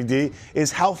have, Matty D,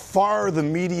 is how far the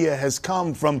media has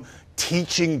come from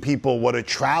teaching people what a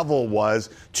travel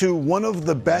was to one of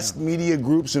the best media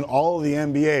groups in all of the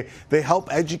NBA. They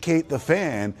help educate the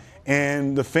fan,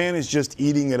 and the fan is just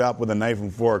eating it up with a knife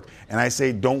and fork. And I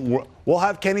say, we'll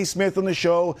have Kenny Smith on the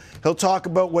show. He'll talk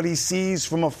about what he sees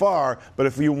from afar, but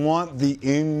if you want the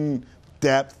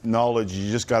in-depth knowledge, you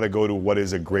just got to go to what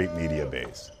is a great media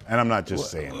base. And I'm not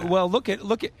just saying that. Well, look at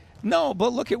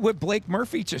what Blake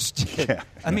Murphy just did. Yeah.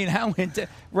 I mean,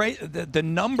 the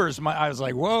numbers. I was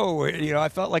like, whoa! I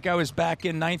felt like I was back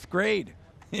in 9th grade.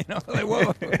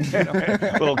 Whoa!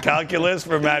 Little calculus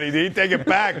for Matty D. Take it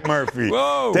back, Murphy.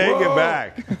 Whoa! Take it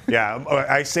back. Yeah,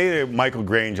 I say to Michael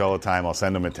Grange all the time. I'll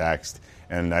send him a text,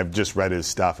 and I've just read his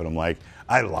stuff, and I'm like,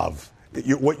 I love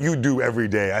what you do every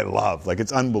day. I love.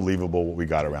 It's unbelievable what we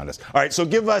got around us. All right, so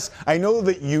give us. I know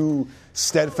that you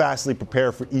steadfastly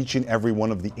prepare for each and every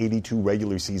one of the 82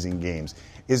 regular season games.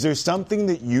 Is there something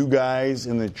that you guys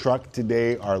in the truck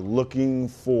today are looking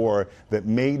for that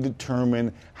may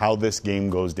determine how this game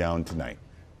goes down tonight?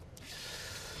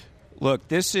 Look,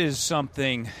 this is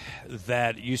something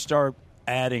that you start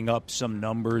adding up some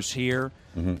numbers here.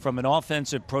 Mm-hmm. From an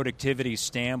offensive productivity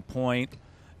standpoint,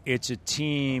 it's a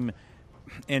team,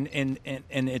 and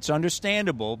it's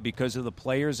understandable because of the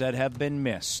players that have been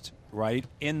missed, right,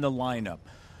 in the lineup.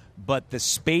 But the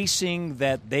spacing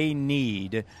that they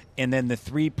need and then the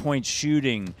three-point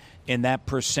shooting and that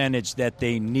percentage that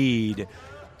they need,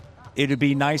 it would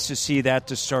be nice to see that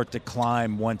to start to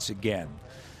climb once again.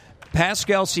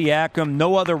 Pascal Siakam,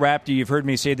 no other Raptor, you've heard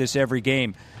me say this every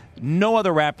game, no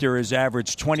other Raptor has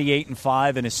averaged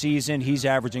 28-5 in a season. He's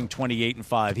averaging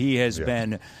 28-5. He has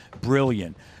been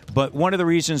brilliant. But one of the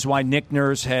reasons why Nick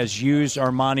Nurse has used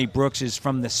Armani Brooks is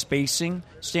from the spacing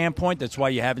standpoint. That's why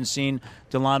you haven't seen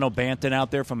Delano Banton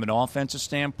out there from an offensive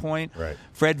standpoint. Right.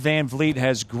 Fred VanVleet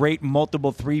has great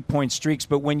multiple three-point streaks.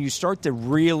 But when you start to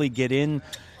really get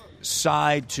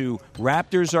inside to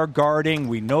Raptors are guarding,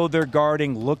 we know they're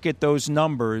guarding, look at those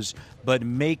numbers, but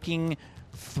making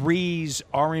threes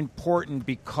are important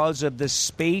because of the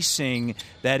spacing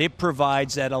that it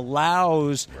provides that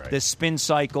allows the spin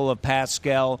cycle of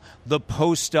Pascal, the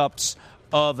post-ups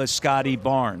of a Scotty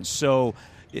Barnes. So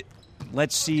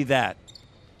let's see that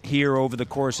here over the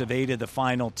course of 8 of the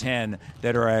final 10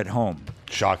 that are at home.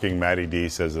 Shocking, Matty D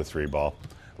says the 3-ball.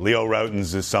 Leo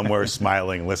Routens is somewhere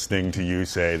smiling, listening to you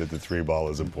say that the 3-ball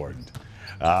is important.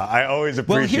 I always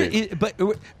appreciate. But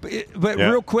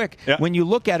real quick, when you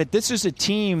look at it, this is a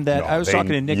team that I was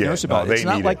talking to Nick Nurse about. It's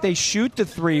not like they shoot the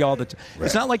three all the time. Right.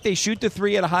 It's not like they shoot the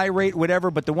three at a high rate, whatever.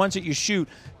 But the ones that you shoot,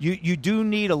 you do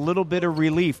need a little bit of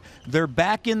relief. They're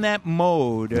back in that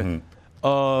mode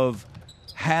of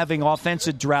having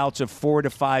offensive droughts of 4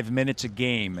 to 5 minutes a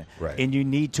game, and you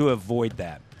need to avoid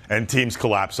that. And teams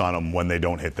collapse on them when they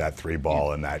don't hit that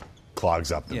 3-ball and that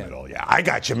clogs up the middle. Yeah, I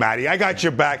got you, Matty. I got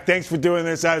your back. Thanks for doing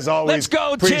this, as always. Let's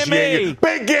go, Appreciate Timmy. You.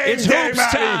 Big game it's day,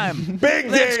 Matty. Time. Big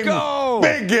Let's game. Go.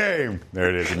 Big game. There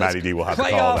it is. Matty D will have to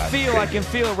call Playoff that. feel. I can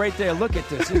feel it right there. Look at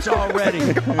this. It's all ready.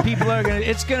 People are going to –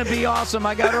 it's going to be awesome.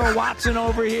 I got Earl Watson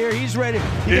over here. He's ready.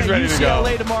 He's ready to go.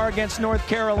 UCLA tomorrow against North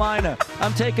Carolina.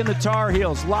 I'm taking the Tar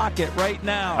Heels. Lock it right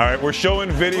now. All right, we're showing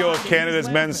video of Canada's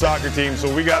men's soccer team,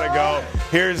 so we got to go.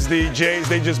 Here's the Jays.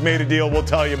 They just made a deal. We'll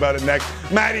tell you about it next.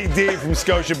 Matty D, live from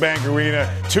Scotiabank Arena.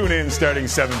 Tune in starting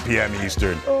 7 p.m.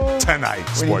 Eastern tonight.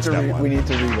 Sportsnet 1. We need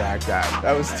to redact that.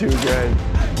 That was too good.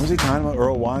 Was he talking about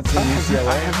Earl Watson, UCLA?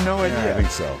 I have no idea. Yeah, I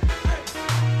think so.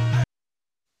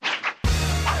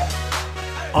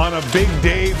 On a big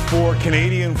day for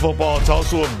Canadian football, it's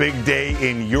also a big day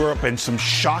in Europe, and some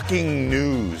shocking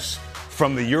news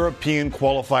from the European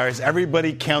qualifiers.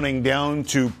 Everybody counting down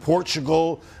to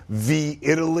Portugal v.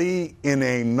 Italy in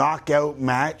a knockout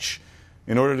match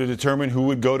in order to determine who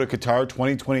would go to Qatar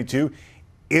 2022.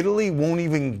 Italy won't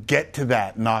even get to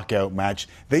that knockout match.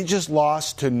 They just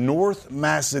lost to North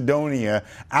Macedonia.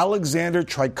 Alexander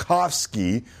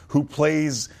Tchaikovsky, who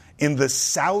plays in the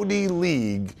Saudi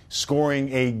League,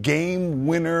 scoring a game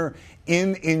winner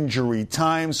in injury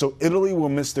time. So Italy will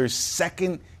miss their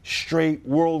second straight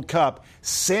World Cup,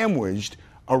 sandwiched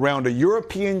around a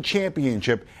European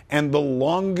championship and the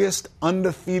longest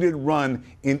undefeated run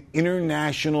in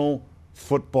international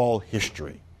football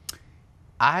history.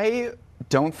 I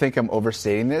don't think I'm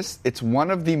overstating this. It's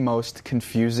one of the most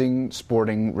confusing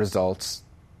sporting results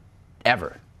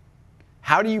ever.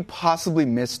 How do you possibly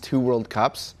miss 2 World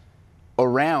Cups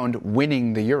around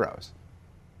winning the Euros?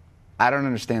 I don't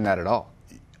understand that at all.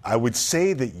 I would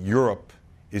say that Europe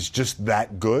is just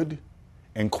that good,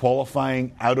 and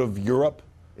qualifying out of Europe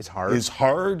is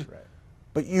hard. Right.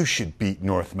 But you should beat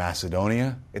North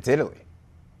Macedonia. It's Italy.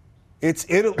 It's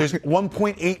Italy. There's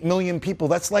 1.8 million people.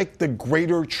 That's like the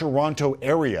greater Toronto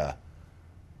area.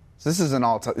 So this is an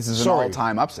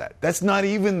all-time upset. That's not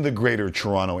even the greater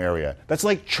Toronto area. That's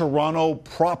like Toronto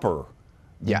proper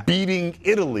beating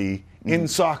Italy in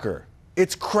soccer.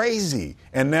 It's crazy.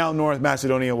 And now North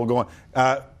Macedonia will go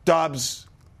on. Dobbs,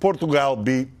 Portugal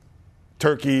beat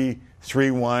Turkey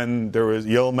 3-1. There was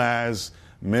Yilmaz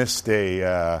missed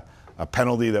a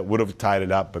penalty that would have tied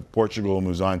it up, but Portugal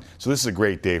moves on. So this is a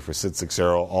great day for Sid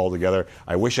Seixeiro altogether.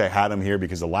 I wish I had him here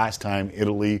because the last time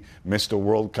Italy missed a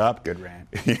World Cup. Good rant.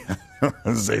 It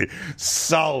was a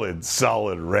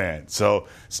solid rant. So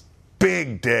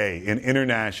big day in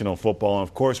international football. And,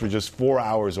 of course, we're just 4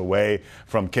 hours away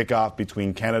from kickoff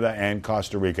between Canada and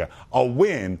Costa Rica. A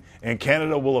win, and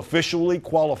Canada will officially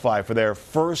qualify for their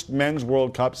first Men's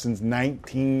World Cup since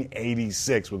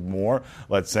 1986. With more,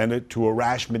 let's send it to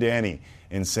Arash Madani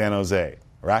in San Jose.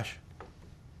 Arash?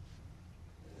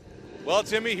 Well,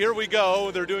 Timmy, here we go.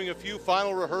 They're doing a few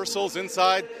final rehearsals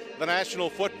inside the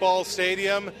National Football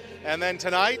Stadium. And then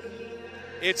tonight,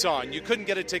 it's on. You couldn't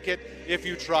get a ticket if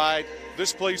you tried.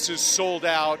 This place is sold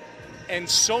out, and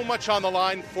so much on the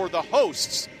line for the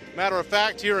hosts. Matter of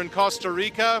fact, here in Costa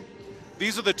Rica,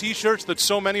 these are the T-shirts that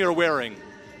so many are wearing.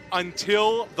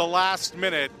 Until the last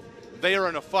minute, they are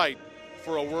in a fight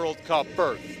for a World Cup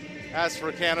berth. As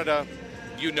for Canada,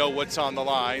 you know what's on the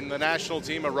line. The national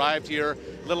team arrived here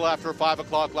a little after 5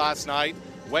 o'clock last night,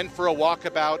 went for a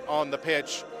walkabout on the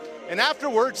pitch, and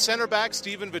afterwards, center back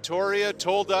Steven Vittoria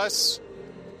told us,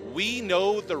 "We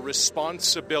know the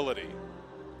responsibility."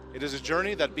 It is a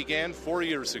journey that began 4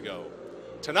 years ago.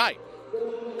 Tonight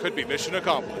could be mission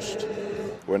accomplished.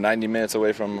 We're 90 minutes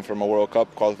away from a World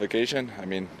Cup qualification. I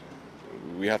mean,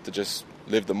 we have to just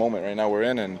live the moment right now we're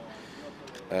in and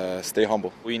stay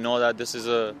humble. We know that this is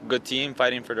a good team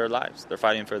fighting for their lives. They're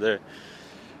fighting for their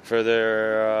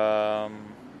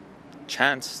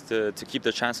chance to keep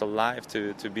their chance alive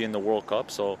to be in the World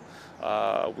Cup. So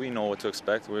we know what to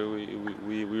expect.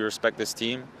 We respect this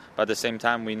team, but at the same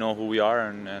time we know who we are,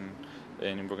 and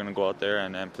we're going to go out there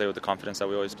and play with the confidence that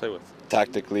we always play with.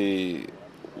 Tactically,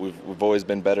 we've always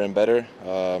been better and better.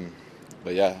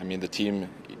 But yeah, I mean the team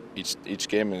each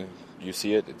game, you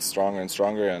see it, it's stronger and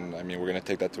stronger, and I mean we're going to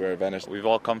take that to our advantage. We've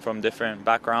all come from different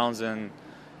backgrounds and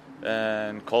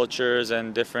cultures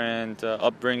and different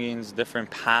upbringings, different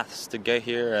paths to get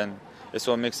here, and it's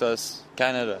what makes us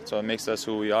Canada. It's what makes us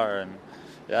who we are, and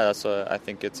yeah, that's what I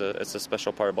think it's a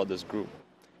special part about this group.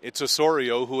 It's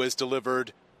Osorio who has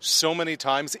delivered so many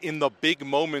times in the big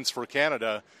moments for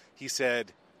Canada. He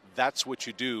said, "That's what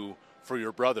you do for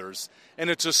your brothers."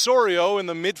 And it's Osorio in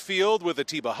the midfield with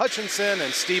Atiba Hutchinson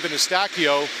and Steven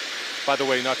Eustáquio. By the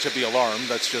way, not to be alarmed,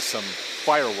 that's just some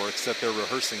fireworks that they're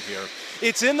rehearsing here.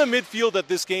 It's in the midfield that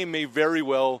this game may very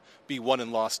well be won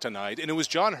and lost tonight. And it was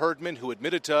John Herdman who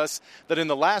admitted to us that in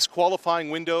the last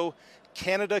qualifying window,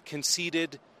 Canada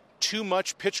conceded too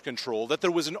much pitch control, that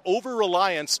there was an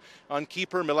over-reliance on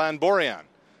keeper Milan Borjan.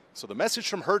 So the message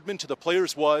from Herdman to the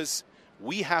players was,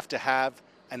 we have to have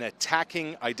an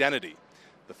attacking identity.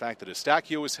 The fact that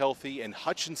Eustáquio is healthy and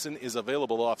Hutchinson is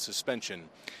available off suspension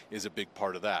is a big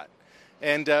part of that.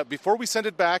 And before we send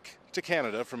it back to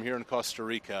Canada from here in Costa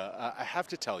Rica, I have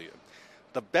to tell you,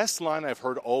 the best line I've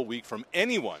heard all week from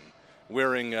anyone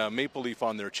wearing a maple leaf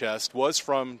on their chest was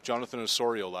from Jonathan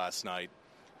Osorio last night,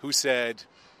 who said,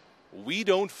 "We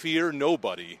don't fear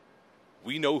nobody.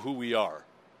 We know who we are."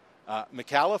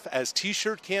 McAuliffe, as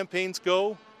T-shirt campaigns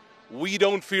go, "We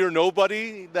don't fear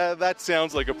nobody," that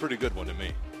sounds like a pretty good one to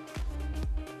me.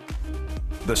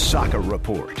 The Soccer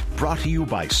Report, brought to you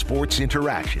by Sports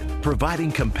Interaction,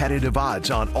 providing competitive odds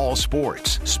on all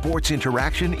sports. Sports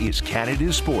Interaction is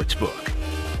Canada's sportsbook.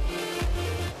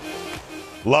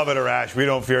 Love it, Arash. We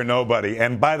don't fear nobody.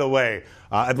 And by the way,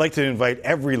 I'd like to invite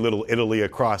every little Italy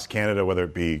across Canada, whether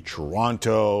it be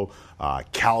Toronto,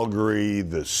 Calgary,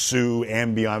 the Sioux,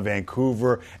 and beyond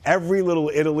Vancouver, every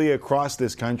little Italy across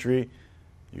this country,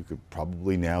 you could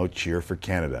probably now cheer for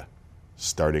Canada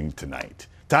starting tonight.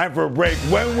 Time for a break.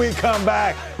 When we come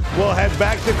back, we'll head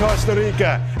back to Costa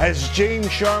Rica as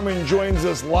James Sharman joins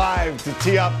us live to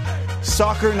tee up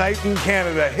Soccer Night in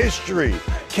Canada. History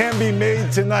can be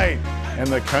made tonight, and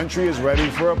the country is ready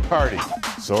for a party.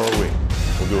 So are we.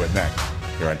 We'll do it next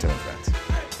here on Tim and Friends.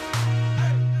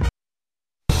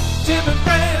 Tim and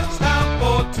Friends, time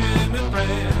for Tim and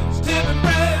Friends. Tim and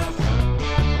Friends.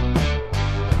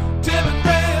 Tim and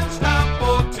Friends, time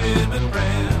for Tim and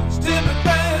Friends. Tim and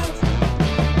Friends.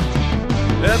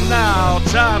 And now,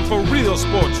 time for real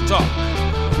sports talk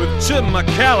with Tim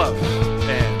McAuliffe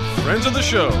and friends of the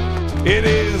show. It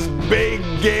is big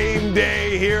game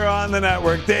day here on the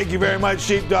network. Thank you very much,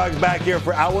 Sheepdogs. Back here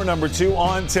for hour number 2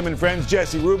 on Tim and Friends.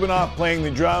 Jesse Rubinoff playing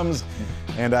the drums,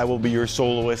 and I will be your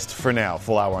soloist for now.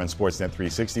 Full hour on Sportsnet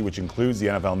 360, which includes the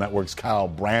NFL Network's Kyle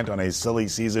Brandt on a silly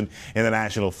season in the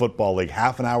National Football League.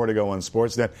 Half an hour to go on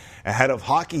Sportsnet. Ahead of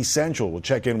Hockey Central, we'll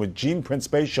check in with Gene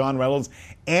Principe, Sean Reynolds,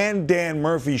 and Dan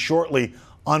Murphy shortly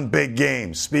on Big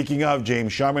Games. Speaking of,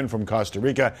 James Sharman from Costa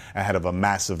Rica ahead of a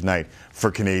massive night for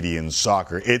Canadian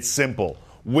soccer. It's simple.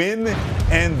 Win,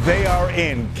 and they are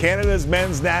in. Canada's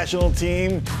men's national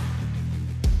team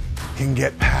can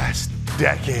get past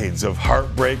decades of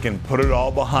heartbreak and put it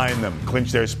all behind them.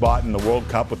 Clinch their spot in the World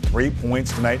Cup with 3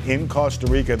 points tonight in Costa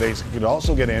Rica. They could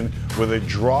also get in with a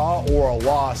draw or a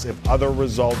loss if other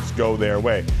results go their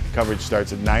way. Coverage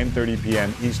starts at 9:30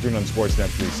 p.m. Eastern on Sportsnet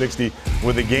 360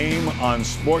 with a game on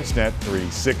Sportsnet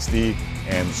 360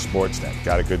 and Sportsnet.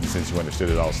 Got it good, and since you understood,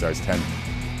 it all starts 10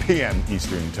 p.m.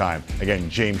 Eastern time. Again,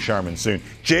 James Sharman soon.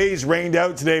 Jays rained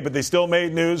out today, but they still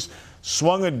made news.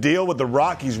 Swung a deal with the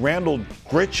Rockies. Randall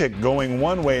Grichuk going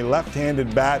one way,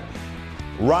 left-handed bat.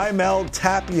 Raimel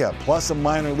Tapia, plus a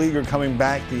minor leaguer, coming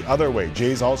back the other way.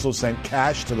 Jays also sent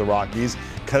cash to the Rockies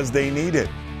because they need it,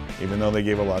 even though they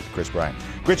gave a lot to Chris Bryant.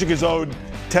 Grichuk is owed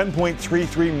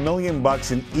 $10.33 million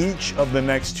in each of the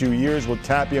next 2 years, with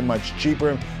Tapia much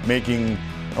cheaper, making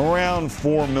around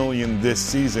 $4 million this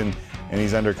season. And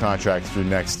he's under contract through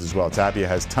next as well. Tapia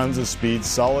has tons of speed,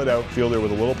 solid outfielder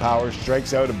with a little power,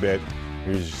 strikes out a bit.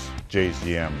 Here's Jay's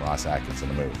GM, Ross Atkins, on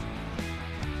the move.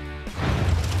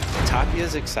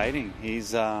 Tapia's exciting.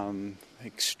 He's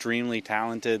extremely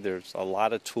talented. There's a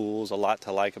lot of tools, a lot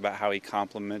to like about how he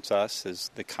complements us,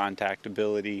 is the contact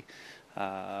ability,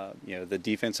 the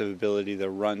defensive ability, the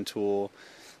run tool.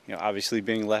 Obviously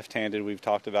being left-handed, we've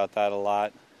talked about that a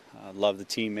lot. Love the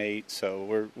teammate,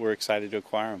 so we're excited to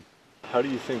acquire him. How do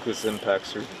you think this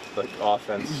impacts your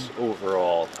offense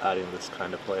overall, adding this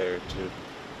kind of player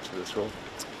to this role?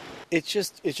 It's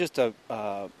just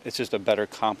a better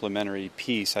complementary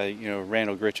piece.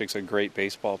 Randall Grichuk's a great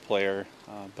baseball player,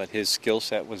 but his skill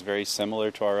set was very similar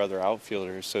to our other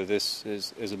outfielders. So this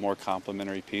is a more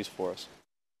complementary piece for us.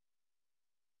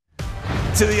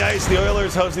 To the ice, the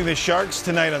Oilers hosting the Sharks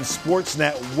tonight on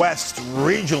Sportsnet West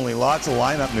regionally. Lots of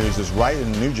lineup news as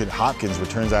Ryan Nugent-Hopkins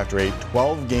returns after a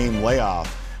 12-game layoff.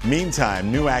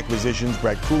 Meantime, new acquisitions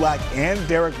Brett Kulak and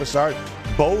Derek Brassard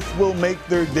both will make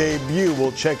their debut.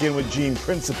 We'll check in with Gene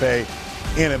Principe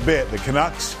in a bit. The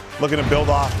Canucks looking to build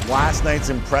off last night's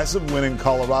impressive win in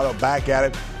Colorado, back at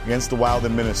it against the Wild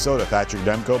in Minnesota. Patrick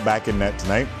Demko back in net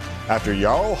tonight. After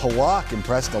Jarl Halak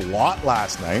impressed a lot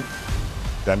last night,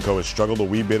 Demko has struggled a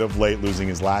wee bit of late, losing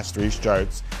his last 3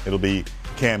 starts. It'll be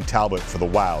Cam Talbot for the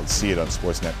Wild. See it on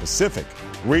Sportsnet Pacific.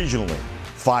 Regionally,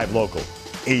 5 local,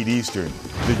 8 Eastern.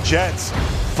 The Jets,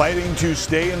 fighting to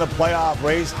stay in the playoff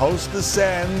race, host the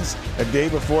Sens a day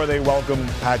before they welcome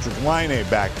Patrick Laine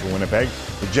back to Winnipeg.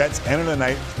 The Jets enter the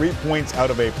night 3 points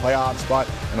out of a playoff spot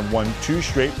and have won 2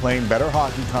 straight, playing better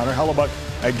hockey. Connor Hellebuck,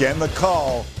 again the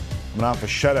call, coming off a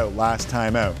shutout last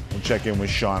time out. We'll check in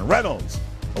with Sean Reynolds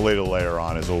a little later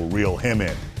on as we'll reel him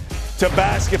in. To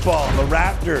basketball, the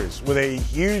Raptors with a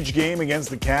huge game against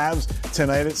the Cavs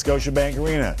tonight at Scotiabank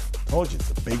Arena. Told you,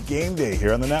 it's a big game day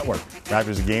here on the network.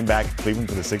 Raptors a game back at Cleveland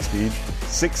for the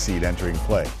 6th seed entering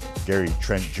play Gary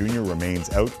Trent Jr. remains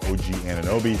out. OG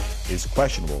Anunoby is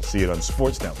questionable. See it on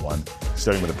Sportsnet 1,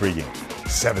 starting with a pregame,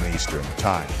 7 Eastern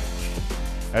time.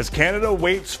 As Canada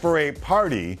waits for a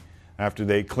party after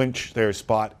they clinch their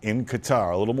spot in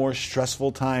Qatar. A little more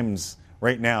stressful times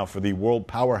right now for the world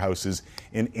powerhouses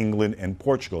in England and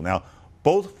Portugal. Now,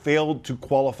 both failed to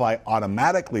qualify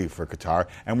automatically for Qatar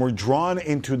and were drawn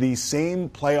into the same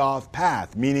playoff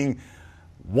path, meaning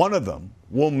one of them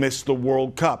will miss the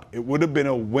World Cup. It would have been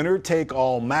a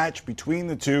winner-take-all match between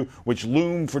the two, which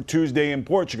loomed for Tuesday in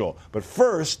Portugal. But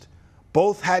first,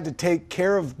 both had to take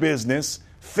care of business,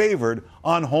 favored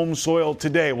on home soil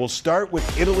today. We'll start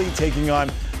with Italy taking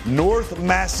on North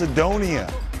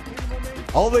Macedonia.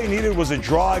 All they needed was a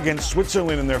draw against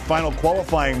Switzerland in their final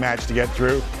qualifying match to get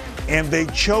through, and they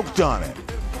choked on it.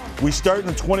 We start in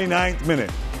the 29th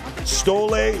minute. Stole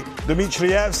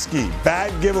Dimitrievski,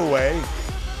 bad giveaway.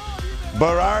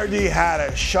 Berardi had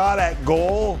a shot at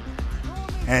goal,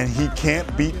 and he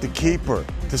can't beat the keeper.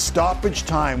 To stoppage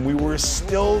time, we were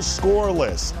still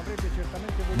scoreless.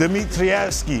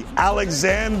 Dimitrievski,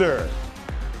 Alexander,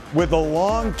 with a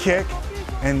long kick,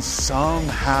 and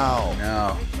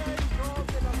somehow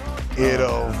it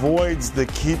avoids the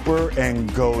keeper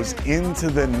and goes into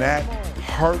the net.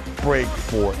 Heartbreak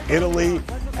for Italy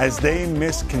as they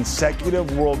miss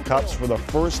consecutive World Cups for the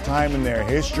first time in their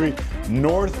history.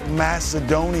 North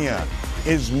Macedonia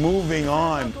is moving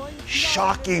on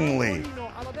shockingly.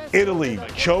 Italy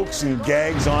chokes and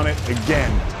gags on it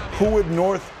again. Who would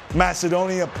North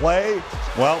Macedonia play?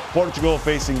 Well, Portugal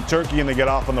facing Turkey, and they get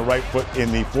off on the right foot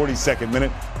in the 42nd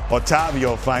minute.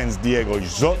 Otavio finds Diego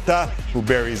Jota, who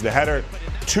buries the header.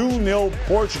 2-0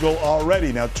 Portugal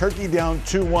already. Now Turkey down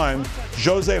 2-1.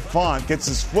 Jose Font gets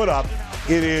his foot up.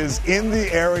 It is in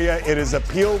the area. It is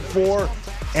appealed for,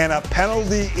 and a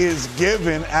penalty is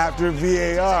given after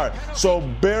VAR. So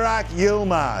Burak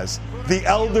Yilmaz, the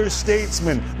elder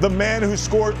statesman, the man who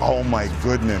scored, oh my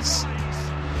goodness.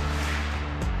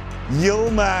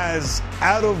 Yilmaz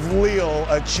out of Lille,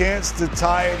 a chance to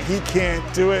tie it. He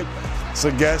can't do it. So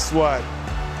guess what?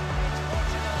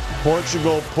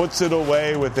 Portugal puts it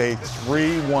away with a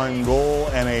 3-1 goal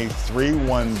and a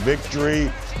 3-1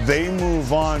 victory. They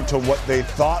move on to what they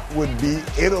thought would be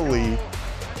Italy,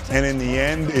 and in the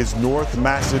end is North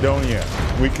Macedonia.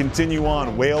 We continue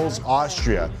on. Wales,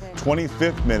 Austria,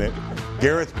 25th minute.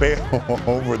 Gareth Bale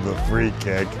over the free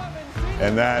kick.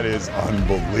 And that is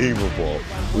unbelievable.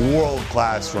 World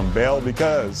class from Bale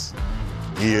because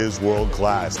he is world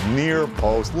class. Near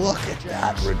post. Look at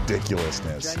that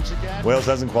ridiculousness. Wales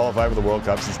hasn't qualified for the World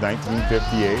Cup since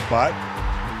 1958, but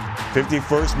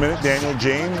 51st minute, Daniel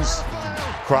James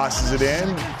crosses it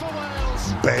in.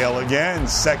 Bale again,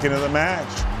 second of the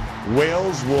match.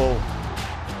 Wales will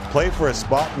play for a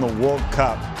spot in the World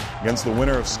Cup against the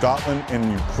winner of Scotland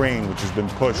and Ukraine, which has been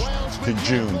pushed to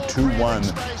June,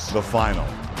 2-1 the final.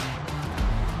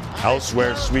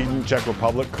 Elsewhere, Sweden, Czech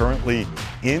Republic currently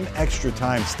in extra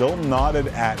time, still knotted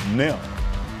at 0.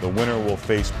 The winner will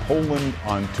face Poland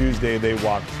on Tuesday. They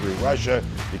walk through Russia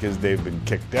because they've been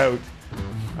kicked out.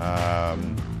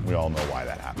 We all know why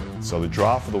that happened. So the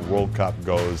draw for the World Cup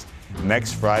goes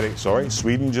next Friday. Sorry,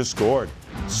 Sweden just scored.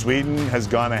 Sweden has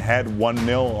gone ahead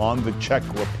 1-0 on the Czech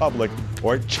Republic,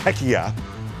 or Czechia,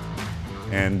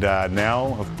 and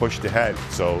now have pushed ahead.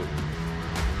 So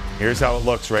here's how it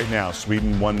looks right now.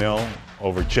 Sweden 1-0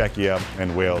 over Czechia,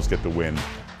 and Wales get the win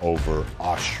over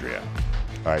Austria.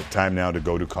 All right, time now to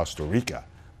go to Costa Rica.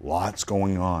 Lots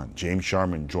going on. James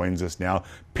Sharman joins us now.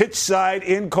 Pitch side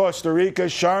in Costa Rica.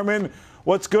 Sharman,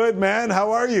 what's good, man?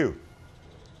 How are you?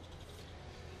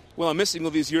 Well, I'm missing all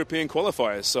these European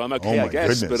qualifiers, so I'm okay, I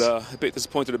guess. Goodness. But a bit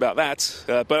disappointed about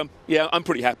that. But yeah, I'm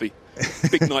pretty happy.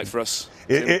 Big night for us.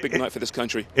 Big night for this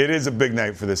country. It is a big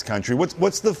night for this country.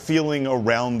 What's the feeling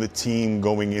around the team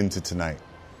going into tonight?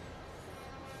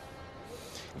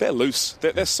 They're loose.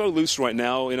 They're so loose right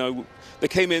now. You know, they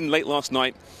came in late last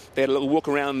night. They had a little walk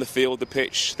around the field, the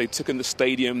pitch. They took in the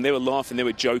stadium. They were laughing. They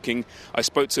were joking. I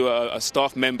spoke to a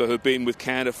staff member who had been with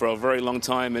Canada for a very long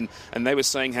time, and they were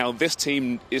saying how this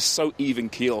team is so even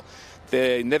keel.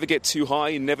 They never get too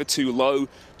high, never too low.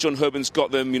 John Herman's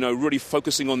got them, really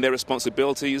focusing on their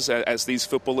responsibilities as these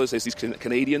footballers, as these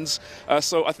Canadians.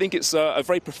 So I think it's a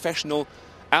very professional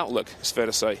outlook, it's fair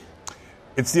to say.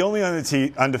 It's the only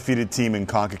undefeated team in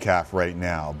CONCACAF right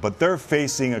now, but they're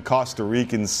facing a Costa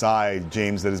Rican side,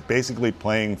 James, that is basically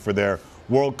playing for their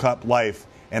World Cup life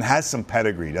and has some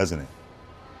pedigree, doesn't it?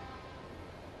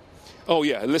 Oh,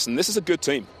 yeah. Listen, this is a good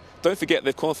team. don't forget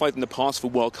they've qualified in the past for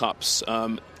World Cups.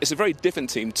 It's a very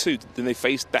different team, too, than they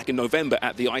faced back in November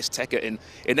at the Ice Tecker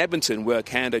in Edmonton, where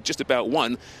Canada just about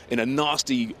won in a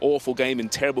nasty, awful game in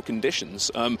terrible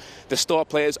conditions. The star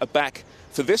players are back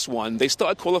for this one. They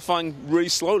started qualifying really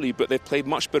slowly, but they've played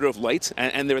much better of late,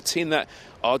 and they're a team that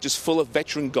are just full of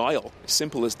veteran guile.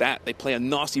 Simple as that. They play a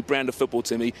nasty brand of football,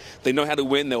 Timmy. They know how to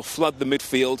win. They'll flood the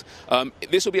midfield.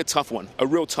 This will be a tough one, a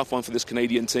real tough one for this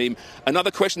Canadian team. Another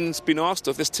question's been asked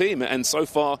of this team, and so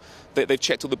far they've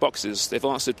checked all the boxes. They've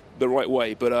answered the right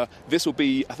way, but this will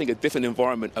be, I think, a different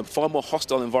environment, a far more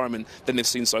hostile environment than they've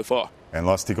seen so far. And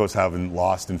Los Ticos haven't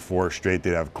lost in 4 straight.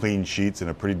 They have clean sheets and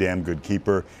a pretty damn good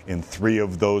keeper in 3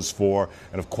 of those 4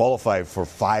 and have qualified for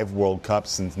 5 World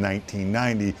Cups since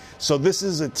 1990. So this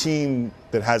is a team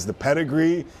that has the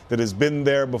pedigree, that has been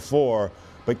there before.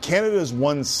 But Canada's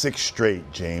won 6 straight,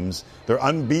 James. They're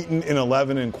unbeaten in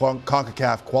 11 in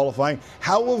CONCACAF qualifying.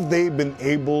 How have they been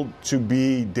able to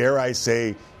be, dare I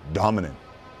say, dominant?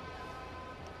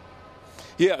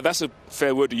 Yeah, that's a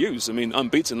fair word to use. I mean,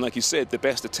 unbeaten, like you said, the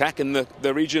best attack in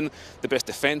the region, the best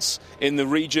defense in the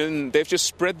region. They've just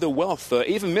spread the wealth,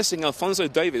 even missing Alphonso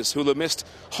Davies, who will have missed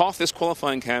half this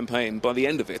qualifying campaign by the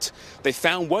end of it. They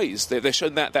found ways. They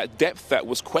showed that depth that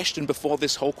was questioned before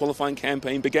this whole qualifying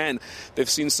campaign began. They've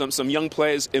seen some young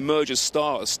players emerge as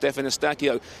stars. Stefan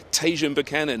Eustaquio, Tajon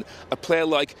Buchanan, a player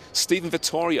like Stephen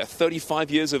Vittoria, 35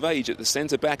 years of age at the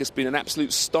centre-back, has been an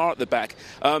absolute star at the back.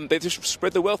 They've just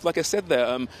spread the wealth, like I said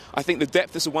there. I think the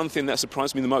depth is the one thing that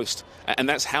surprised me the most, and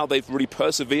that's how they've really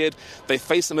persevered. They've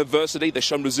faced some adversity, they've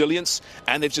shown resilience,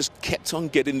 and they've just kept on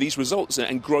getting these results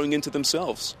and growing into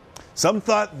themselves. Some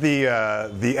thought the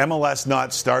MLS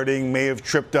not starting may have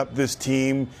tripped up this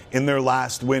team in their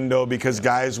last window because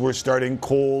guys were starting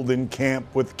cold in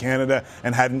camp with Canada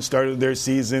and hadn't started their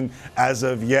season as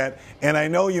of yet. And I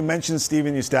know you mentioned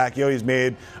Stephen Eustaquio. He's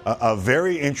made a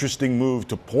very interesting move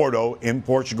to Porto in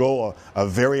Portugal, a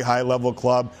very high-level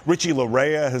club. Richie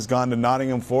Laryea has gone to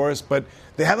Nottingham Forest, but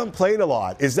they haven't played a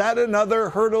lot. Is that another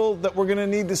hurdle that we're going to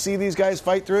need to see these guys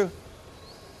fight through?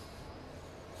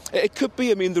 It could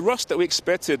be. I mean, the rust that we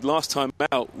expected last time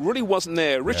out really wasn't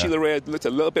there. Richie Laryea looked a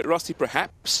little bit rusty,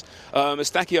 perhaps.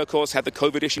 Eustaquio, of course, had the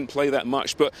COVID issue, didn't play that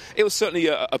much, but it was certainly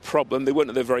a problem. They weren't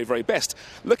at their very, very best.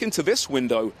 Look into this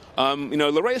window.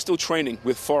 Laryea's still training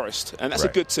with Forest, and that's a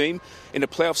good team in a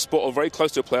playoff spot or very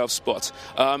close to a playoff spot.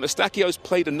 Eustaquio's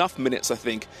played enough minutes, I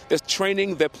think. They're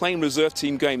training, they're playing reserve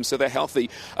team games, so they're healthy.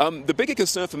 The bigger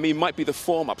concern for me might be the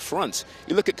form up front.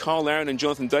 You look at Carl Larin and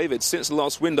Jonathan David. Since the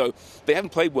last window, they haven't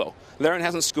played well. Larin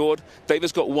hasn't scored.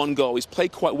 David's got 1 goal. He's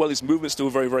played quite well. His movement's still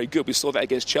very, very good. We saw that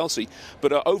against Chelsea.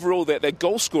 But overall, their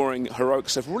goal-scoring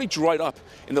heroics have really dried up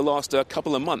in the last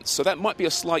couple of months. So that might be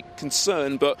a slight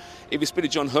concern. But if you speak to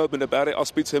John Herdman about it, I'll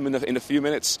speak to him in a few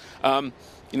minutes.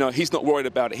 He's not worried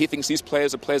about it. He thinks these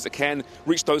players are players that can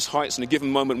reach those heights in a given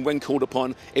moment when called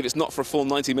upon. If it's not for a full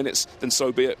 90 minutes, then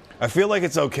so be it. I feel like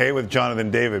it's okay with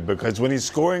Jonathan David because when he's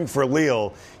scoring for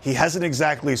Lille, he hasn't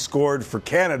exactly scored for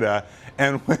Canada.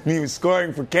 And when he was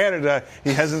scoring for Canada,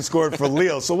 he hasn't scored for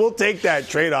Lille. So we'll take that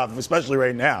trade-off, especially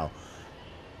right now.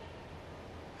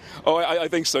 Oh, I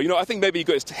think so. I think maybe he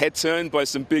got his head turned by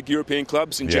some big European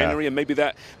clubs in January, and maybe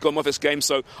that got him off his game.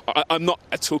 So I'm not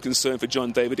at all concerned for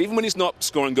John David. Even when he's not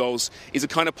scoring goals, he's the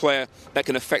kind of player that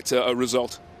can affect a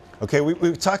result. Okay,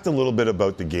 we've talked a little bit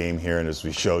about the game here, and as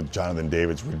we showed Jonathan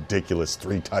David's ridiculous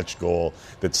 3-touch goal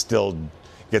that still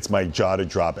gets my jaw to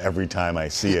drop every time I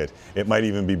see it. It might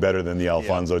even be better than the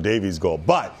Alphonso Davies goal.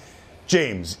 But,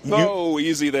 James...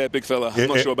 easy there, big fella. I'm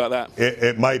not sure about that.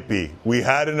 It might be. We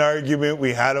had an argument.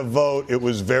 We had a vote. It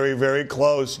was very, very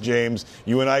close, James.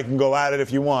 You and I can go at it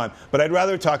if you want. But I'd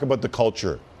rather talk about the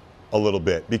culture a little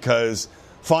bit because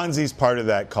Fonzie's part of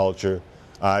that culture.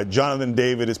 Jonathan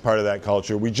David is part of that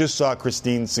culture. We just saw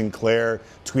Christine Sinclair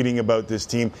tweeting about this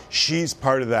team. She's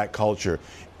part of that culture.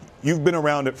 You've been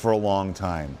around it for a long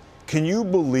time. Can you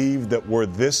believe that we're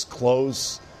this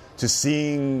close to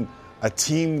seeing a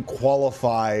team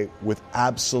qualify with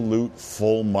absolute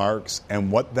full marks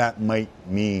and what that might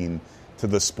mean to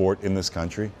the sport in this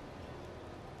country?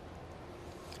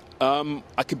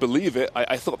 I can believe it.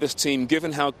 I thought this team,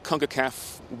 given how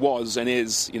CONCACAF was and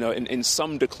is, in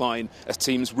some decline as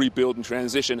teams rebuild and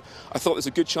transition, I thought there's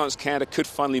a good chance Canada could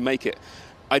finally make it.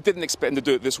 I didn't expect them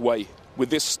to do it this way, with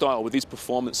this style, with these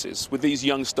performances, with these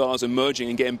young stars emerging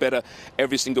and getting better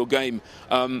every single game.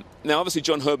 Now, obviously,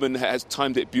 John Herdman has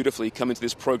timed it beautifully coming to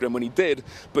this program when he did,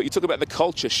 but you talk about the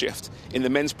culture shift in the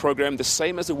men's program, the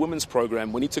same as the women's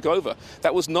program when he took over.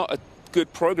 That was not a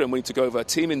good program when he took over, a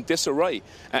team in disarray.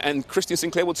 And Christine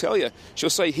Sinclair will tell you, she'll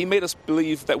say, he made us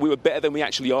believe that we were better than we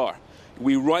actually are.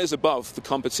 we rise above the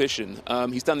competition.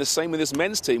 He's done the same with his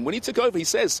men's team. When he took over, he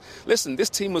says, listen, this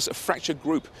team was a fractured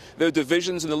group. There were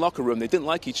divisions in the locker room. They didn't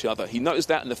like each other. He noticed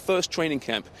that in the first training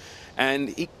camp.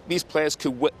 And these players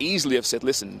could easily have said,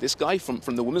 listen, this guy from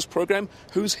the women's program,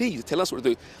 who's he to tell us what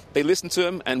to do? They listened to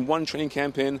him, and one training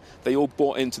camp in, they all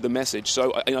bought into the message.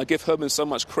 So I give Herman so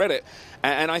much credit.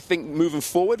 And I think moving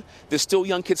forward, there's still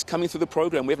young kids coming through the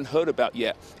program we haven't heard about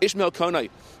yet. Ishmael Kone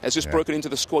has just broken into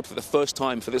the squad for the first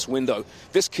time for this window.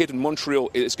 This kid in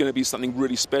Montreal is going to be something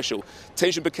really special.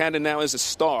 Tajon Buchanan now is a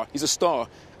star. He's a star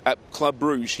at Club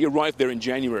Brugge. He arrived there in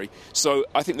January. So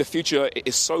I think the future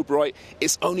is so bright.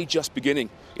 It's only just beginning.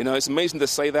 You know, it's amazing to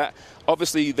say that.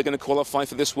 Obviously, they're going to qualify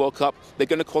for this World Cup. They're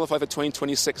going to qualify for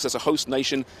 2026 as a host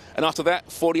nation. And after that,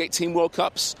 48-team World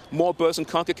Cups, more berths in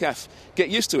CONCACAF. Get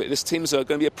used to it. This team's going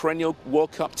to be a perennial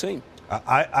World Cup team.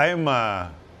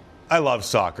 I love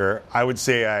soccer. I would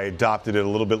say I adopted it a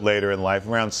little bit later in life,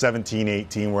 around 17,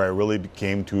 18, where I really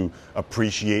came to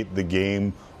appreciate the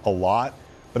game a lot.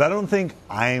 But I don't think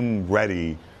I'm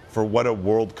ready for what a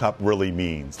World Cup really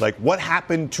means. Like, what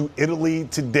happened to Italy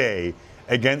today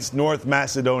against North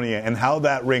Macedonia and how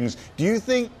that rings? Do you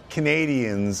think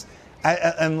Canadians,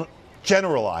 and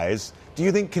generalize, do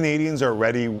you think Canadians are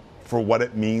ready for what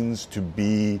it means to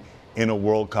be in a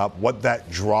World Cup, what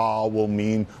that draw will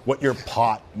mean, what your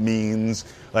pot means,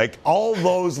 like all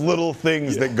those little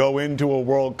things that go into a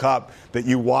World Cup that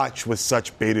you watch with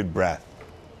such bated breath?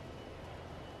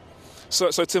 So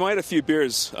Tim, I had a few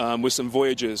beers with some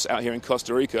Voyagers out here in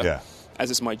Costa Rica, as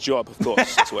it's my job, of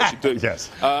course. That's what I should do. Yes.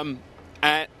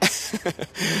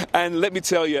 And let me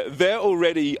tell you, they're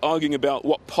already arguing about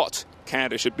what pot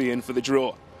Canada should be in for the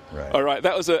draw. Right. All right,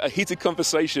 that was a heated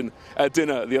conversation at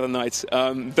dinner the other night.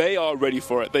 They are ready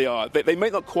for it. They are. They may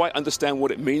not quite understand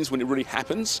what it means when it really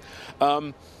happens,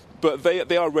 but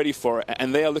they are ready for it,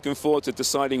 and they are looking forward to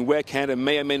deciding where Canada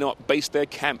may or may not base their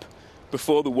camp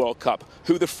before the World Cup,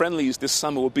 who the friendlies this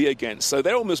summer will be against. So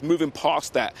they're almost moving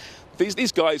past that.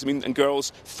 These guys, and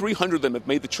girls, 300 of them have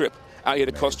made the trip out here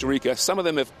to Costa Rica. Some of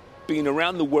them have been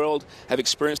around the world, have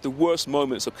experienced the worst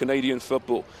moments of Canadian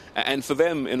football. And for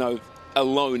them,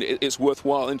 alone, it's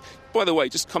worthwhile. And by the way,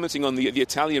 just commenting on the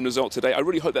Italian result today, I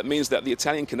really hope that means that the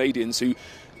Italian Canadians who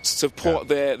support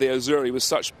their Azzurri with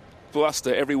such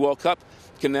bluster every World Cup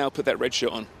can now put that red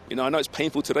shirt on. I know it's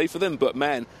painful today for them, but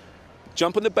man,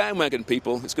 jump on the bandwagon,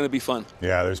 people. It's going to be fun.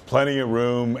 Yeah, there's plenty of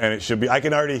room, and it should be. I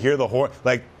can already hear the horn.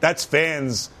 Like, that's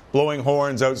fans blowing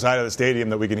horns outside of the stadium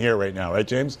that we can hear right now, right,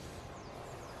 James?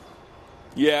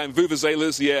 Yeah, and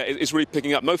vuvuzelas, it's really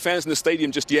picking up. No fans in the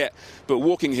stadium just yet, but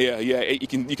walking here, you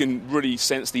can really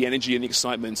sense the energy and the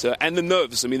excitement and the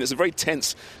nerves. It's a very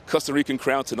tense Costa Rican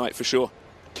crowd tonight for sure.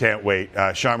 Can't wait.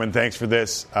 Sharman, thanks for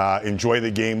this. Enjoy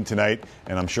the game tonight,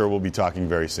 and I'm sure we'll be talking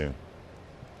very soon.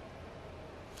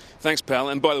 Thanks, pal.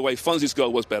 And by the way, Fonzie's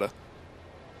goal was better.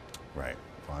 Right.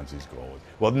 Fonzie's goal was...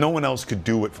 Well, no one else could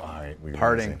do what...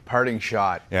 Parting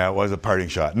shot. Yeah, it was a parting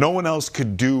shot. No one else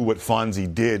could do what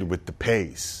Fonzie did with the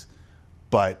pace,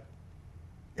 but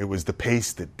it was the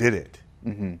pace that did it.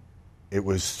 Mm-hmm. It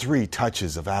was 3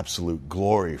 touches of absolute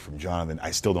glory from Jonathan.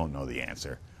 I still don't know the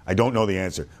answer. I don't know the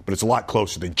answer, but it's a lot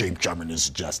closer than James Sharman is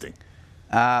suggesting.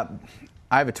 I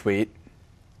have a tweet.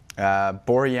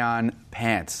 Borjan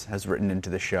Pants has written into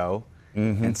the show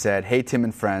and said, "Hey, Tim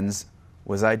and friends,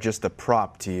 was I just a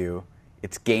prop to you?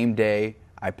 It's game day.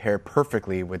 I pair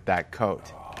perfectly with that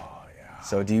coat." Oh, yeah.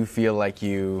 So do you feel like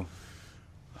you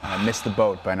missed the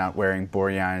boat by not wearing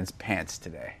Borjan's pants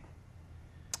today?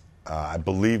 I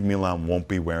believe Milan won't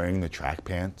be wearing the track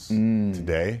pants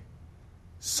today.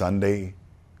 Sunday,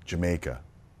 Jamaica.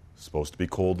 Supposed to be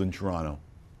cold in Toronto.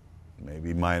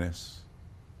 Maybe minus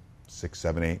 6,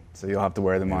 7, 8. So you'll have to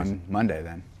wear them on Monday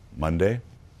then. Monday,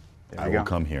 There I we will go.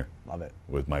 come here. Love it.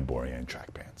 With my Borjan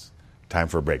track pants. Time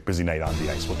for a break. Busy night on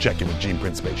the ice. We'll check in with Gene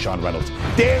Principe, Sean Reynolds,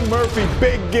 Dan Murphy.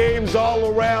 Big games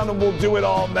all around, and we'll do it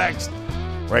all next.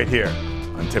 Right here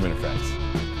on Tim and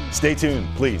Friends. Stay tuned,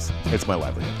 please. It's my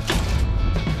livelihood.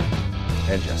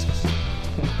 And Jessica's.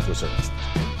 To a certain extent.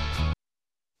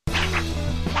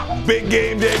 Big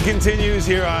game day continues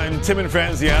here on Tim and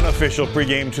Friends, the unofficial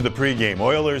pregame to the pregame.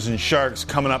 Oilers and Sharks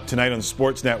coming up tonight on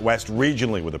Sportsnet West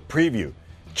regionally with a preview.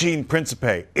 Gene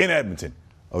Principe in Edmonton.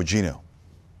 Oh, Gino.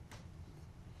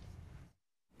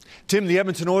 Tim, the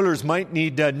Edmonton Oilers might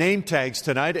need name tags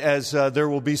tonight as there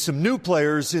will be some new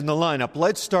players in the lineup.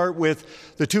 Let's start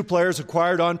with the two players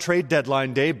acquired on trade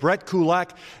deadline day, Brett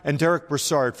Kulak and Derek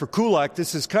Brassard. For Kulak,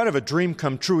 this is kind of a dream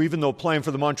come true, even though playing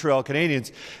for the Montreal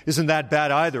Canadiens isn't that bad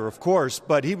either, of course.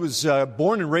 But he was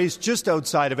born and raised just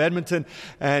outside of Edmonton,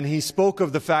 and he spoke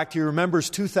of the fact he remembers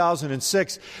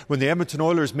 2006 when the Edmonton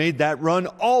Oilers made that run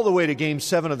all the way to Game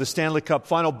 7 of the Stanley Cup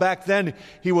Final. Back then,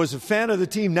 he was a fan of the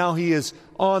team. Now he is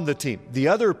on the team. The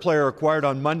other player acquired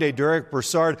on Monday, Derek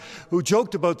Brassard, who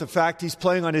joked about the fact he's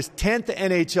playing on his 10th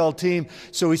NHL team,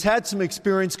 so he's had some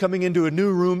experience coming into a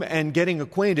new room and getting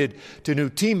acquainted to new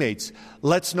teammates.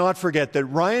 Let's not forget that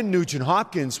Ryan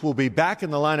Nugent-Hopkins will be back in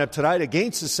the lineup tonight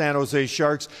against the San Jose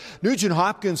Sharks.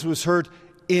 Nugent-Hopkins was hurt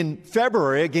in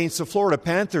February against the Florida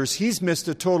Panthers. He's missed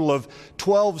a total of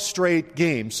 12 straight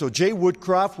games. So Jay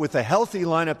Woodcroft with a healthy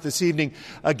lineup this evening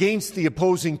against the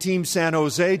opposing team, San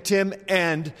Jose, Tim.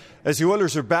 And as the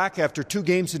Oilers are back after 2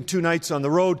 games and 2 nights on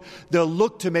the road, they'll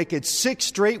look to make it 6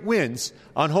 straight wins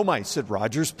on home ice at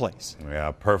Rogers Place.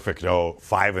 Yeah, perfect.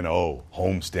 5-0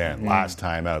 homestand. Last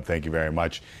time out. Thank you very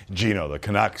much, Gino. The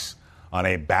Canucks on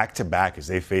a back-to-back as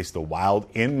they face the Wild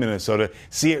in Minnesota.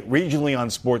 See it regionally on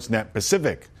Sportsnet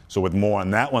Pacific. So with more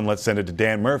on that one, let's send it to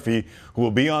Dan Murphy, who will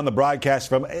be on the broadcast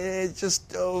from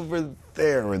just over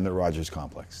there in the Rogers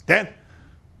complex. Dan?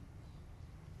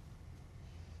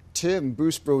 Tim,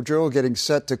 Bruce Boudreau getting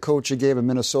set to coach a game in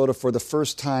Minnesota for the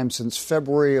first time since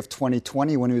February of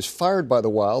 2020 when he was fired by the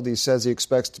Wild. He says he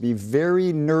expects to be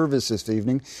very nervous this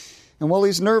evening. And while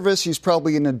he's nervous, he's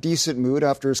probably in a decent mood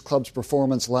after his club's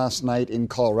performance last night in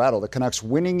Colorado. The Canucks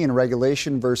winning in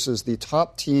regulation versus the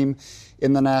top team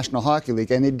in the National Hockey League.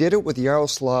 And they did it with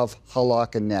Yaroslav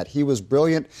Halak in net. He was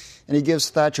brilliant, and he gives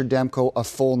Thatcher Demko a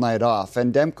full night off.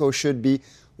 And Demko should be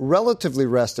relatively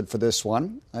rested for this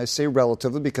one. I say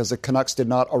relatively because the Canucks did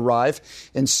not arrive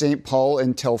in St. Paul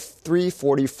until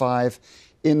 3:45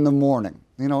 in the morning.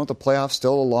 You know, the playoff's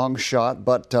still a long shot,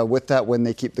 but with that win,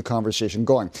 they keep the conversation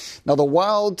going. Now, the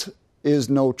Wild is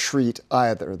no treat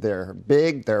either. They're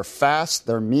big, they're fast,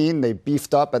 they're mean. They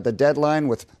beefed up at the deadline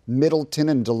with Middleton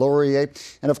and Delorier.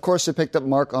 And, of course, they picked up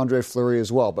Marc-Andre Fleury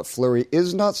as well. But Fleury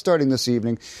is not starting this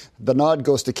evening. The nod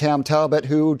goes to Cam Talbot,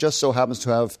 who just so happens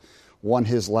to have won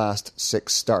his last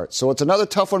 6 starts. So it's another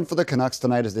tough one for the Canucks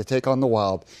tonight as they take on the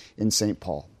Wild in St.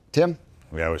 Paul. Tim?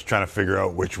 Yeah, I was trying to figure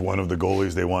out which one of the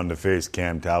goalies they wanted to face,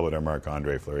 Cam Talbot or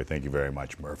Marc-Andre Fleury. Thank you very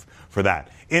much, Murph, for that.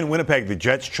 In Winnipeg, the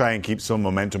Jets try and keep some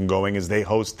momentum going as they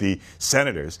host the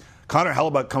Senators. Connor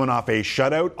Hellebuyck coming off a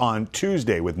shutout on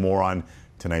Tuesday with more on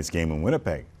tonight's game in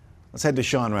Winnipeg. Let's head to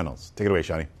Sean Reynolds. Take it away,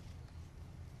 Shawnee.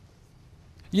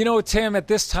 You know, Tim, at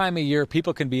this time of year,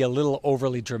 people can be a little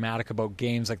overly dramatic about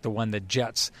games like the one the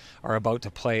Jets are about to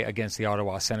play against the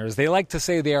Ottawa Senators. They like to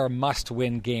say they are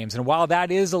must-win games. And while that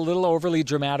is a little overly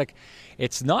dramatic,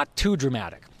 it's not too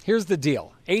dramatic. Here's the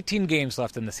deal. 18 games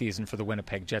left in the season for the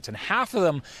Winnipeg Jets, and half of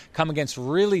them come against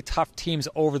really tough teams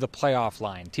over the playoff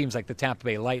line. Teams like the Tampa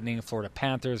Bay Lightning, Florida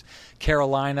Panthers,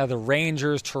 Carolina, the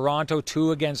Rangers, Toronto,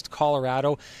 2 against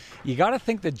Colorado. You got to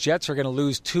think the Jets are going to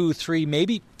lose 2, 3,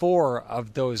 maybe 4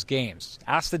 of those games.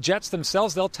 Ask the Jets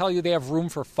themselves, they'll tell you they have room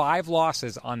for 5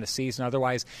 losses on the season.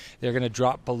 Otherwise, they're going to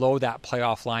drop below that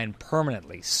playoff line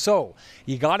permanently. So,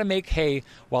 you got to make hay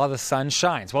while the sun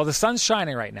shines. Well, the sun's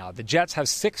shining right now. The Jets have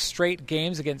 6 straight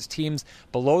games against teams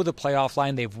below the playoff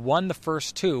line. They've won the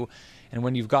first 2. And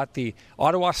when you've got the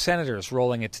Ottawa Senators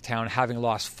rolling into town, having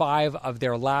lost 5 of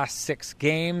their last 6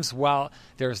 games, well,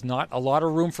 there's not a lot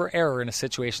of room for error in a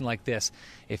situation like this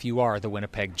if you are the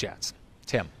Winnipeg Jets.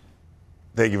 Tim.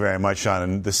 Thank you very much, Sean.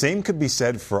 And the same could be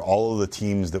said for all of the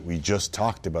teams that we just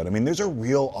talked about. I mean, there's a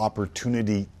real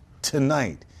opportunity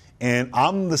tonight. And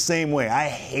I'm the same way. I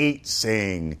hate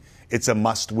saying it's a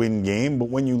must-win game, but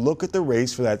when you look at the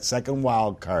race for that second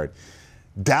wild card,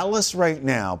 Dallas right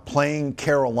now playing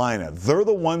Carolina, they're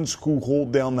the ones who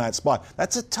hold down that spot.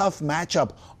 That's a tough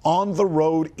matchup on the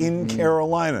road in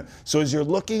Carolina. So as you're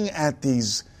looking at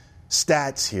these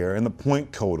stats here and the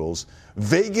point totals,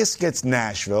 Vegas gets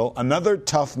Nashville, another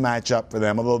tough matchup for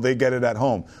them, although they get it at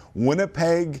home.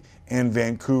 Winnipeg and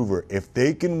Vancouver, if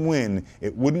they can win,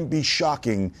 it wouldn't be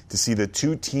shocking to see the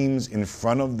 2 teams in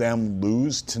front of them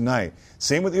lose tonight.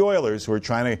 Same with the Oilers, who are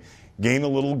trying to gain a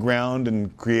little ground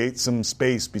and create some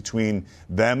space between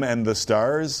them and the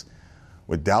Stars.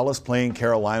 With Dallas playing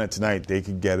Carolina tonight, they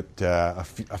could get a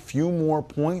few more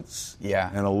points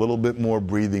and a little bit more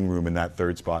breathing room in that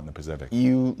 3rd spot in the Pacific.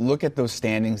 You look at those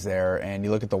standings there and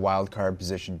you look at the wild card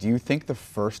position. Do you think the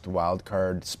first wild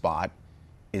card spot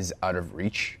is out of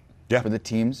reach? for the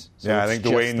teams. So I it's think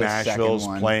the way just the Nashville's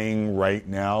second one. playing right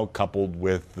now, coupled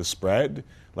with the spread,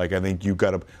 like I think you've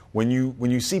got to when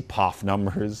you see POF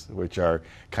numbers, which are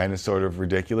kind of sort of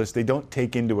ridiculous, they don't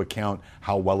take into account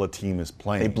how well a team is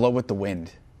playing. They blow with the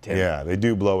wind. Tim. Yeah, they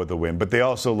do blow with the wind, but they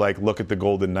also look at the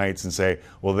Golden Knights and say,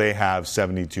 well, they have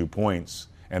 72 points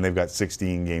and they've got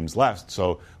 16 games left,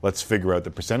 so let's figure out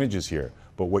the percentages here.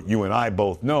 But what you and I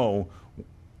both know,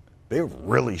 they're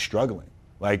really struggling.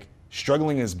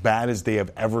 Struggling as bad as they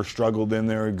have ever struggled in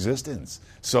their existence.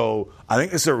 So I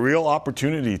think it's a real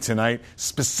opportunity tonight,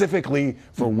 specifically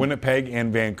for Winnipeg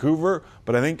and Vancouver.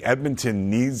 But I think Edmonton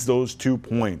needs those 2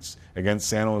 points against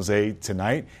San Jose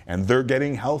tonight, and they're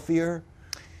getting healthier.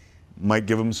 Might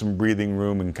give them some breathing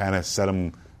room and kind of set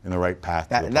them in the right path.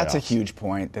 That's a huge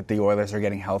point, that the Oilers are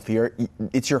getting healthier.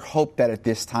 It's your hope that at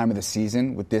this time of the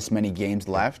season, with this many games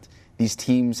left, these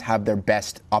teams have their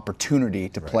best opportunity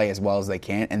to play as well as they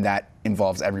can, and that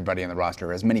involves everybody in the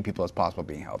roster, as many people as possible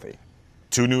being healthy.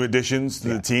 2 new additions to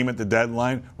the team at the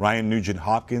deadline. Ryan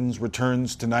Nugent-Hopkins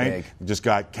returns tonight. Just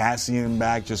got Cassian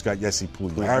back, just got Jesse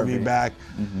Puljujarvi back.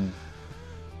 Mm-hmm.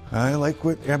 I like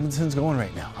what Edmonton's going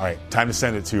right now. All right, time to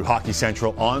send it to Hockey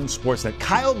Central on Sportsnet.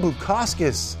 Kyle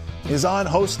Bukauskas is on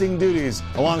hosting duties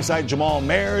alongside Jamal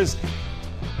Mayers.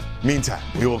 Meantime,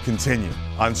 we will continue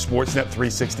on Sportsnet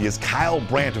 360 as Kyle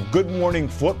Brandt of Good Morning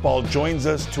Football joins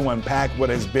us to unpack what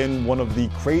has been one of the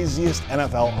craziest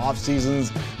NFL off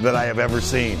seasons that I have ever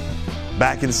seen.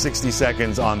 Back in 60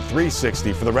 seconds on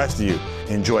 360. For the rest of you,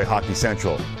 enjoy Hockey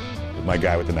Central with my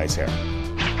guy with the nice hair.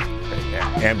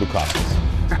 And Bukauskas.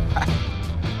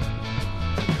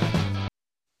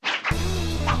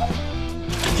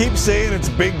 Keep saying it's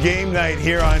big game night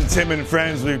here on Tim and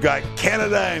Friends. We've got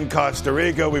Canada and Costa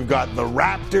Rica. We've got the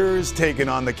Raptors taking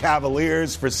on the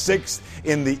Cavaliers for 6th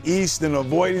in the East and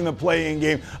avoiding the play-in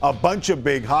game. A bunch of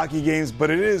big hockey games,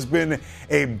 but it has been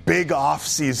a big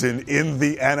offseason in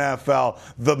the NFL.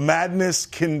 The madness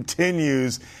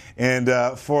continues,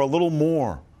 and for a little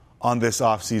more on this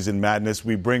offseason madness,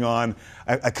 we bring on,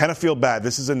 I kind of feel bad.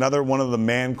 This is another one of the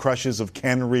man crushes of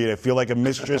Ken Reed. I feel like a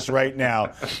mistress right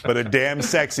now, but a damn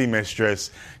sexy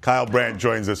mistress. Kyle Brandt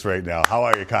joins us right now. How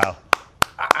are you, Kyle?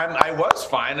 I was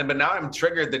fine, but now I'm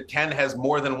triggered that Ken has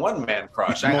more than one man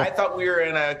crush. I thought we were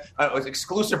in an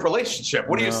exclusive relationship.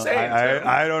 What are you saying?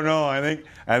 I don't know.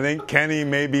 I think Kenny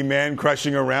may be man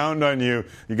crushing around on you.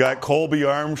 You got Colby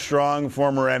Armstrong,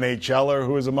 former NHLer,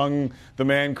 who was among the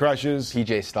man crushes.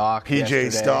 PJ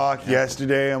Stock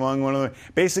yesterday among one of the.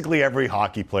 Basically, every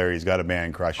hockey player he's got a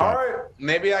man crush on. All right,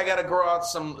 maybe I got to grow out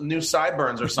some new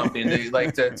sideburns or something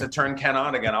to turn Ken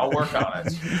on again. I'll work on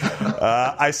it.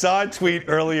 I saw a tweet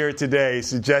earlier today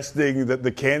suggesting that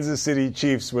the Kansas City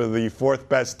Chiefs were the 4th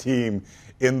best team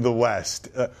in the West.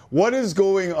 What is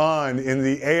going on in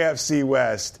the AFC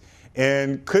West,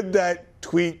 and could that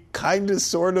tweet kind of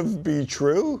sort of be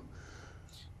true?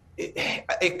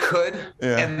 It could,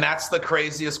 and that's the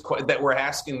craziest that we're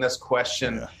asking this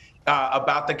question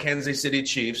about the Kansas City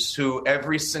Chiefs, who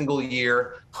every single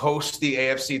year host the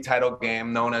AFC title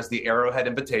game known as the Arrowhead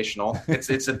Invitational.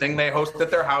 It's a thing they host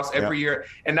at their house every year.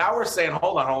 And now we're saying,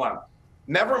 hold on.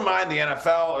 Never mind the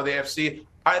NFL or the AFC.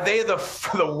 Are they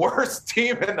the worst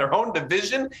team in their own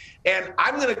division? And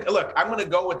I'm going to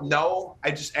go with no.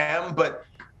 I just am. But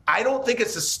I don't think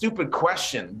it's a stupid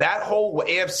question. That whole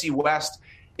AFC West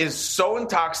is so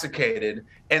intoxicated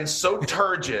and so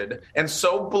turgid and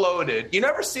so bloated. You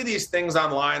never see these things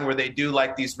online where they do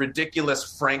like these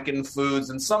ridiculous Franken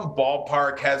foods, and some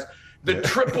ballpark has the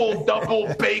triple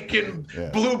double bacon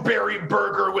blueberry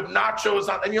burger with nachos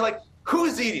on, and you're like,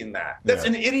 who's eating that? That's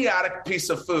an idiotic piece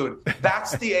of food.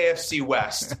 That's the AFC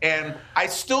West. And I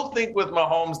still think with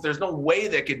Mahomes, there's no way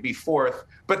they could be 4th.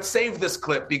 But save this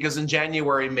clip, because in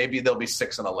January, maybe they'll be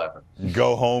 6-11.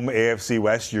 Go home, AFC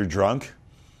West, you're drunk?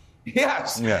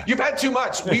 Yes. You've had too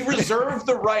much. We reserve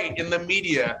the right in the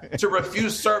media to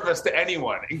refuse service to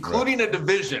anyone, including a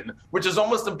division, which is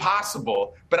almost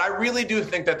impossible. But I really do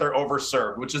think that they're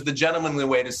overserved, which is the gentlemanly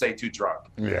way to say too drunk.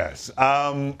 Yes.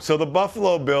 So the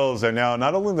Buffalo Bills are now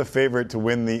not only the favorite to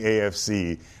win the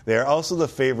AFC, they are also the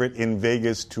favorite in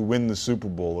Vegas to win the Super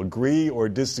Bowl. Agree or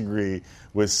disagree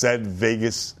with said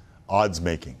Vegas odds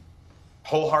making?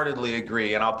 Wholeheartedly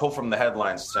agree. And I'll pull from the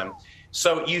headlines, Tim.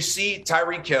 So you see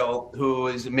Tyreek Hill, who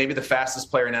is maybe the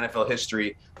fastest player in NFL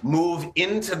history, move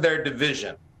into their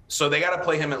division. So they got to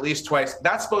play him at least twice.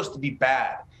 That's supposed to be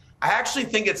bad. I actually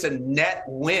think it's a net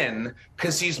win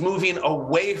because he's moving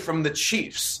away from the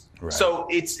Chiefs. Right. So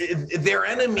it's their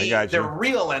enemy, their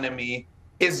real enemy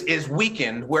is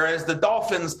weakened, whereas the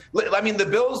Dolphins, I mean, the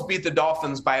Bills beat the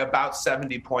Dolphins by about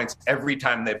 70 points every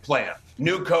time they play them.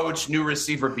 New coach, new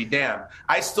receiver, be damned.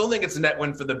 I still think it's a net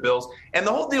win for the Bills. And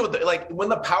the whole deal with when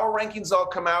the power rankings all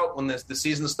come out, when the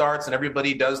season starts and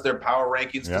everybody does their power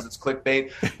rankings because it's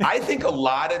clickbait, I think a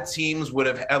lot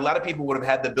of people would have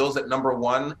had the Bills at number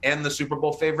 1 and the Super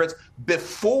Bowl favorites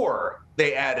before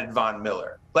they added Von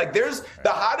Miller. Like, there's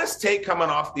the hottest take coming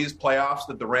off these playoffs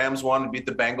that the Rams won and beat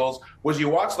the Bengals was you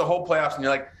watch the whole playoffs and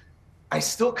you're like, I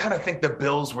still kind of think the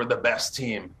Bills were the best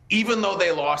team, even though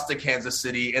they lost to Kansas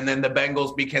City and then the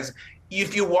Bengals beat Kansas.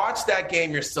 If you watch that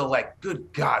game, you're still like,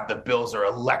 good God, the Bills are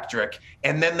electric.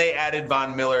 And then they added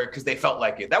Von Miller because they felt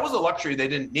like it. That was a luxury they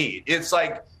didn't need. It's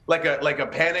like a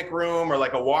panic room or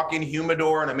like a walk-in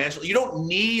humidor in a mansion. You don't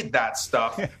need that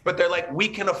stuff, but they're like, we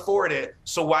can afford it,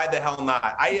 so why the hell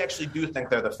not? I actually do think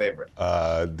they're the favorite.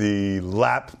 The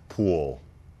lap pool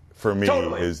for me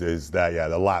is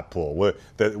the lap pool where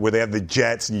they have the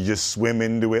jets and you just swim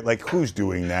into it. Like, who's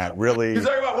doing that, really? You're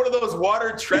talking about one of those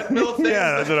water treadmill things?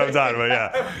 Yeah, that's what I'm talking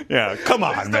about. Yeah, come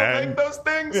on, man. Make those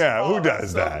things? Yeah, who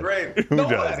does that? Great. Who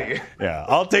Nobody. does? Yeah,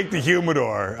 I'll take the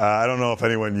humidor. I don't know if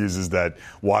anyone uses that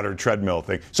water treadmill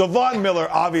thing. So Von Miller,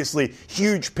 obviously,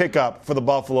 huge pickup for the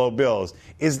Buffalo Bills.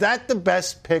 Is that the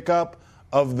best pickup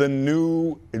of the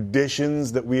new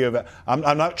additions that we have? I'm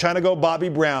not trying to go Bobby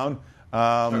Brown.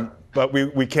 But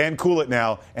we can cool it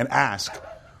now and ask,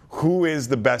 who is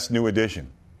the best new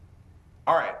addition?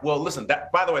 All right. Well, listen,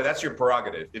 by the way, that's your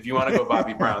prerogative. If you want to go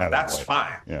Bobby Brown, that's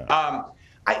fine. Yeah.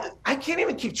 I can't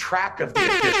even keep track of the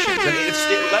additions. I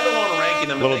mean, let alone ranking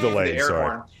them. A little delayed,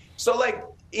 sorry. So, like,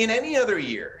 in any other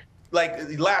year,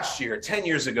 like last year, 10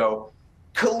 years ago,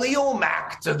 Khalil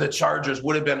Mack to the Chargers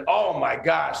would have been, oh, my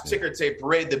gosh, ticker tape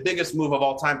parade, the biggest move of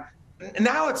all time.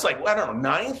 Now it's like, I don't know,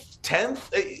 9th,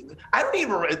 10th? I don't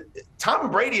even –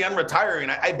 Tom Brady unretiring,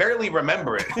 I barely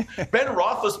remember it. Ben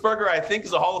Roethlisberger, I think,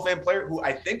 is a Hall of Fame player who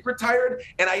I think retired,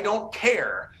 and I don't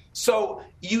care. So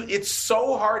it's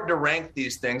so hard to rank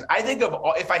these things. I think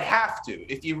if I have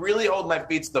to, if you really hold my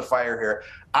feet to the fire here,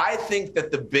 I think that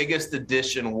the biggest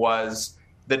addition was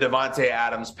the Davante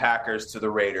Adams Packers to the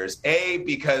Raiders.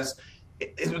 Because –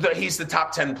 he's the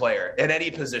top 10 player at any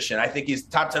position. I think he's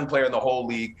the top 10 player in the whole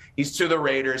league. He's to the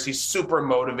Raiders. He's super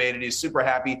motivated. He's super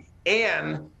happy.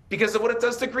 And because of what it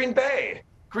does to Green Bay.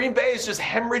 Green Bay is just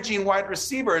hemorrhaging wide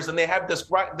receivers, and they have this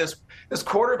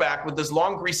quarterback with this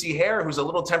long, greasy hair who's a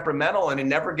little temperamental, and he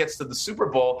never gets to the Super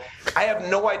Bowl. I have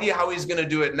no idea how he's going to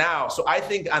do it now. So I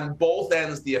think on both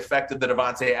ends, the effect of the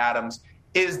Davante Adams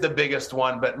is the biggest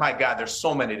one. But, my God, there's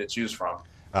so many to choose from.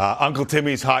 Uncle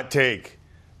Timmy's hot take.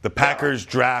 The Packers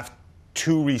draft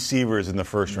 2 receivers in the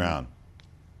first round.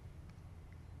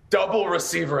 Double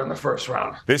receiver in the first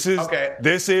round. This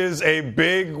is a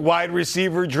big wide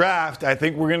receiver draft. I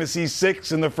think we're going to see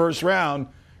 6 in the first round.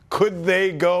 Could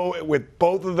they go with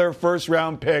both of their first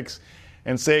round picks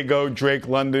and say go Drake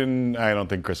London? I don't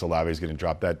think Chris Olave is going to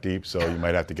drop that deep, so you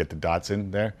might have to get the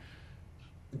Dotson there.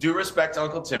 Due respect to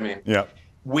Uncle Timmy. Yeah.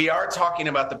 We are talking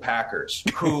about the Packers,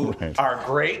 who are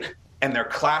great. And they're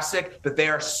classic, but they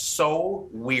are so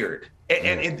weird.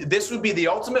 And this would be the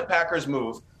ultimate Packers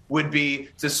move, would be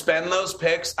to spend those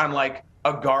picks on, like,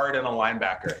 a guard and a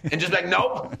linebacker. And just like,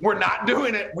 nope, we're not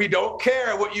doing it. We don't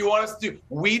care what you want us to do.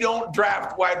 We don't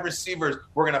draft wide receivers.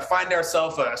 We're going to find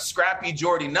ourselves a scrappy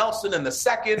Jordy Nelson in the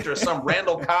second or some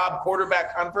Randall Cobb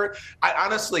quarterback convert.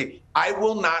 I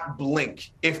will not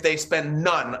blink if they spend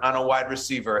none on a wide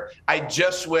receiver. I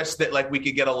just wish that, like, we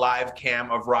could get a live cam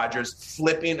of Rodgers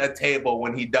flipping a table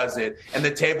when he does it. And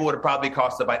the table would probably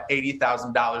cost about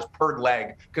 $80,000 per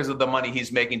leg because of the money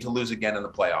he's making to lose again in the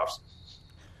playoffs.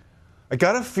 I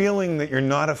got a feeling that you're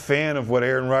not a fan of what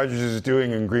Aaron Rodgers is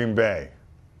doing in Green Bay.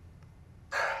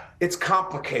 It's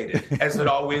complicated, as it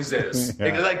always is.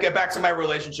 Yeah. Like, get back to my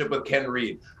relationship with Ken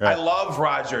Reed. Right. I love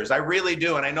Rodgers. I really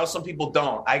do, and I know some people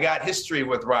don't. I got history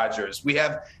with Rodgers. We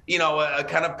have, a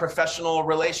kind of professional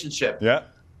relationship. Yeah.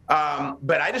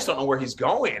 But I just don't know where he's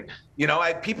going.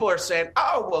 People are saying,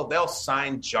 oh, well, they'll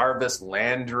sign Jarvis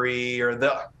Landry or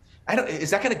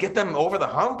is that going to get them over the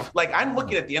hump? Like, I'm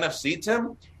looking at the NFC,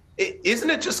 Tim. Isn't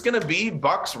it just going to be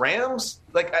Bucs Rams?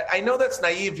 Like, I know that's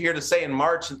naive here to say in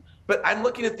March, but I'm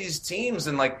looking at these teams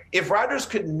and, like, if Rodgers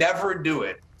could never do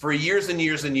it for years and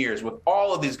years and years with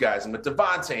all of these guys and with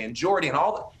Davante and Jordy and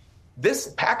all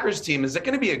this Packers team, is it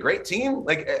going to be a great team?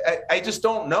 Like, I just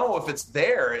don't know if it's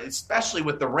there, especially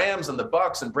with the Rams and the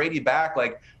Bucs and Brady back.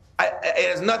 Like, it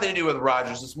has nothing to do with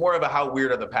Rodgers. It's more of a how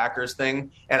weird are the Packers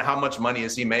thing and how much money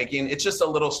is he making. It's just a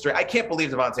little straight. I can't believe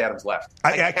Davante Adams left.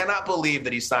 I cannot believe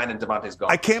that he signed and Davante's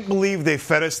gone. I can't believe they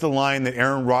fed us the line that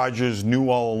Aaron Rodgers knew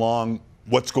all along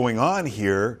what's going on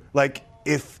here. Like,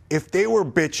 if they were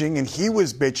bitching and he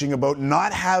was bitching about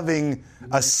not having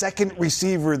a second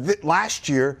receiver last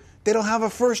year, they don't have a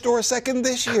first or a second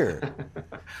this year.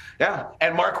 Yeah,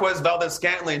 and Marquez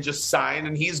Valdes-Scantling just signed,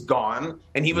 and he's gone,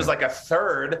 and he was like a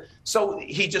third. So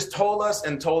he just told us,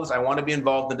 I want to be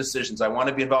involved in decisions. I want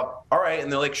to be involved. All right,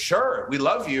 and they're like, sure, we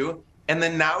love you. And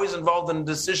then now he's involved in a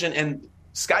decision, and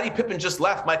Scottie Pippen just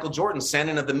left. Michael Jordan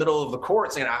standing at the middle of the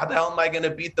court saying, how the hell am I going to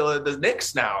beat the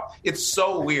Knicks now? It's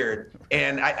so weird.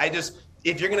 And I just –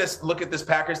 if you're going to look at this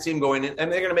Packers team going in,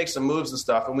 and they're going to make some moves and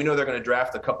stuff, and we know they're going to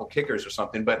draft a couple kickers or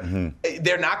something, but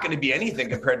they're not going to be anything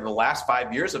compared to the last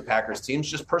 5 years of Packers teams,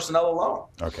 just personnel alone.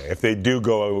 Okay, if they do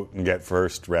go out and get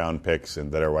first-round picks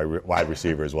and that are wide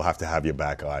receivers, we'll have to have you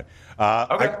back on.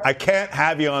 Okay. I can't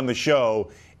have you on the show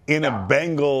in a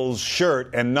Bengals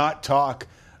shirt and not talk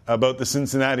about the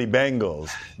Cincinnati Bengals.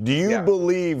 Do you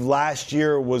believe last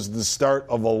year was the start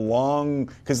of a long?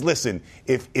 Because listen,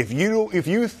 if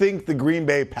you think the Green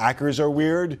Bay Packers are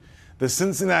weird, the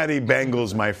Cincinnati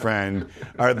Bengals, my friend,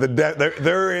 are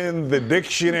they're in the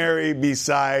dictionary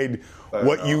beside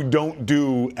what you don't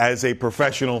do as a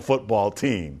professional football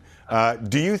team.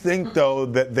 Do you think though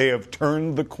that they have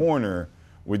turned the corner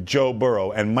with Joe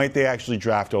Burrow, and might they actually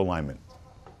draft O-linemen?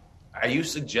 Are you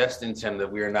suggesting, Tim,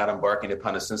 that we are not embarking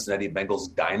upon a Cincinnati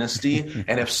Bengals dynasty?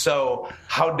 And if so,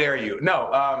 how dare you?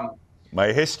 No.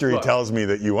 My history tells me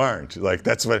that you aren't. Like,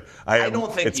 that's what I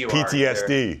don't think it's you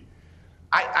PTSD.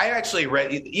 I actually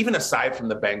read, even aside from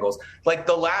the Bengals, like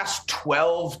the last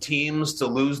 12 teams to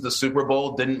lose the Super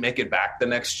Bowl didn't make it back the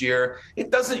next year.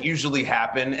 It doesn't usually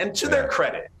happen. And to their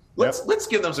credit, let's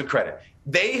give them some credit.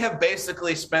 They have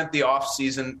basically spent the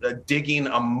offseason digging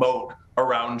a moat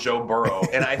around Joe Burrow.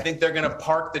 And I think they're going to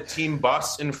park the team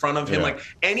bus in front of him. Like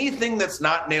anything that's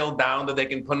not nailed down that they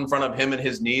can put in front of him and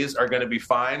his knees are going to be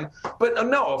fine. But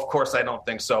no, of course, I don't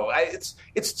think so.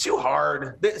 It's too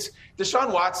hard.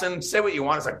 Deshaun Watson, say what you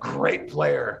want, is a great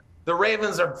player. The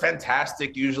Ravens are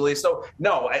fantastic usually. So,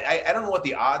 no, I don't know what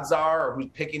the odds are or who's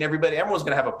picking everybody. Everyone's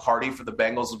going to have a party for the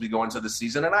Bengals as we go into the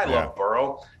season. And I love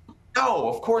Burrow. No,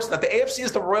 of course not. The AFC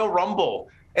is the Royal Rumble.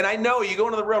 And I know you go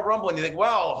into the Royal Rumble and you think,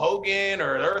 well, Hogan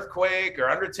or Earthquake or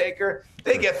Undertaker,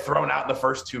 they get thrown out in the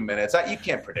first 2 minutes. You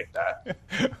can't predict that.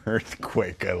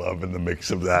 Earthquake, I love in the mix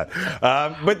of that.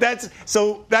 But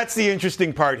that's the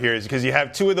interesting part here is because you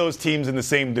have two of those teams in the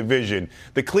same division.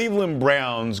 The Cleveland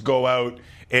Browns go out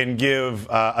and give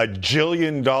 $1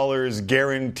 jillion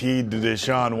guaranteed to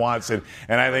Deshaun Watson.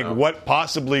 And I think what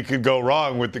possibly could go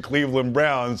wrong with the Cleveland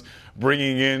Browns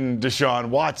bringing in Deshaun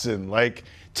Watson? Like,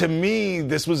 to me,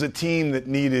 this was a team that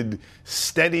needed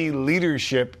steady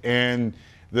leadership and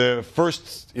the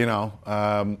first,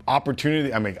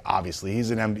 opportunity. I mean, obviously,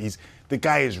 the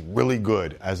guy is really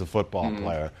good as a football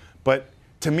player. But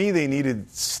to me, they needed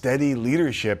steady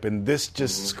leadership, and this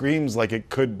just screams like it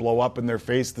could blow up in their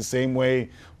face the same way,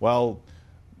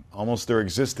 almost their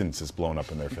existence is blown up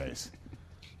in their face.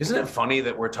 Isn't it funny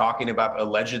that we're talking about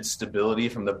alleged stability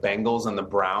from the Bengals and the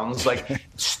Browns? Like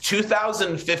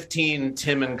 2015,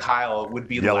 Tim and Kyle would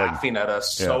be laughing at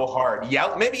us so hard.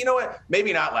 Maybe, you know what?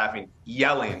 Maybe not laughing,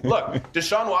 yelling. Look,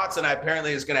 Deshaun Watson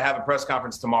apparently is going to have a press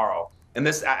conference tomorrow. And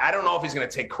this, I don't know if he's going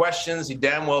to take questions. He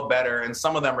damn well better. And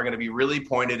some of them are going to be really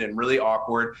pointed and really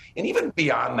awkward. And even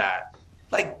beyond that,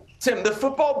 like, Tim, the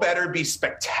football better be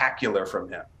spectacular from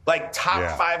him. Like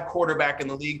top 5 quarterback in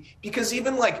the league. Because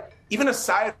even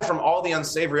aside from all the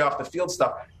unsavory off the field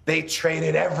stuff, they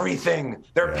traded everything.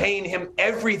 They're paying him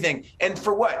everything. And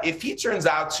for what? If he turns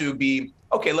out to be,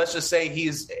 okay, let's just say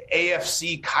he's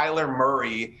AFC Kyler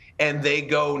Murray and they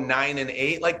go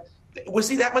 9-8, like, was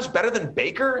he that much better than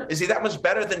Baker? Is he that much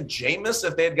better than Jameis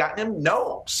if they had gotten him?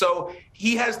 No. So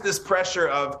he has this pressure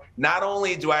of not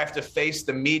only do I have to face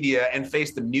the media and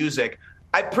face the music,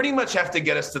 I pretty much have to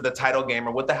get us to the title game,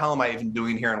 or what the hell am I even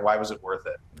doing here and why was it worth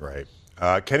it? Right.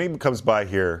 Kenny Reed comes by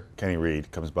here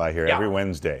every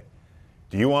Wednesday.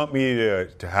 Do you want me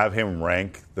to have him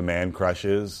rank the man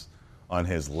crushes on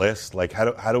his list? Like,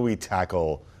 how do we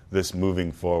tackle this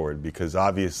moving forward? Because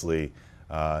obviously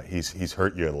he's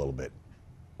hurt you a little bit.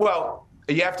 Well,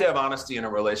 you have to have honesty in a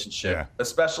relationship,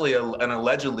 especially an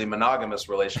allegedly monogamous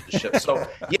relationship. So,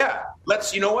 we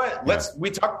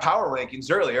talked power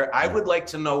rankings earlier. I would like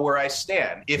to know where I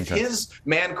stand. If his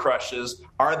man crushes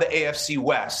are the AFC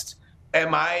West,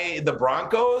 am I the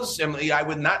Broncos? I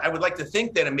would like to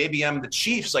think that maybe I'm the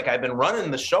Chiefs, like I've been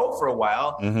running the show for a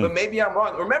while, but maybe I'm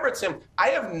wrong. Remember, Tim, I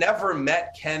have never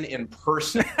met Ken in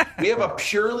person. We have a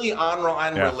purely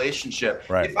online relationship.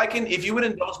 Right. If you would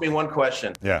indulge me one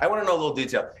question, I want to know a little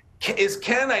detail. Is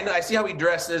Ken, I see how he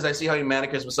dresses, I see how he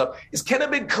manicures himself. Is Ken a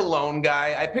big cologne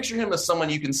guy? I picture him as someone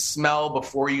you can smell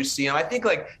before you see him. I think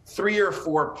like 3 or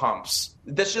 4 pumps.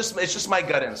 It's just my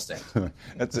gut instinct.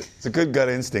 It's a good gut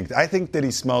instinct. I think that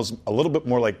he smells a little bit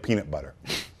more like peanut butter.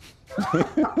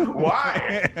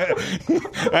 Why?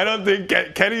 I don't think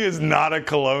Kenny is not a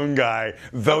cologne guy,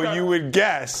 though you would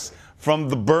guess from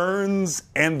the burns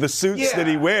and the suits that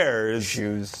he wears.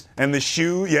 Shoes. And the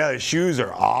shoes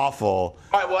are awful.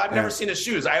 All right, well, I've never seen his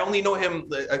shoes. I only know him,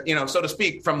 so to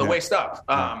speak, from the waist up.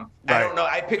 I don't know.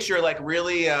 I picture like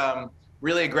really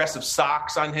aggressive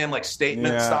socks on him, like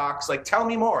statement socks. Like, tell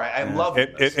me more. I love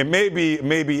this. It may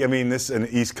be. I mean, this is an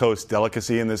East Coast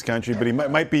delicacy in this country, but he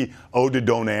might be eau de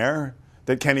Donaire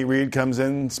that Kenny Reed comes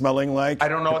in smelling like. I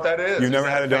don't know what that is. You've never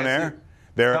had a Donaire?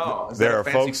 There are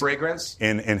folks fragrance?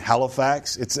 in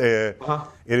Halifax. It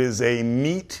is a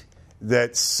meat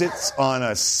that sits on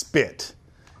a spit,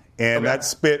 and that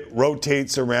spit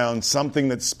rotates around something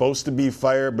that's supposed to be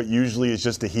fire, but usually is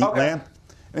just a heat lamp,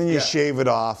 and you shave it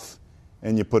off,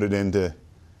 and you put it into.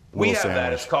 We have sandwich.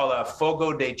 that. It's called a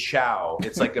fogo de chao.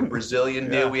 It's like a Brazilian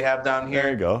deal we have down here.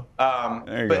 There you go.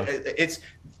 It's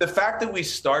the fact that we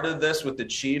started this with the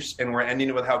Chiefs and we're ending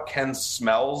it with how Ken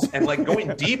smells and like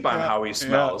going deep on how he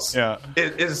smells.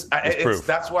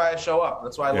 That's why I show up.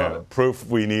 That's why I love it. Proof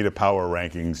we need a power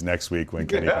rankings next week when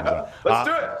Kenny comes on. Let's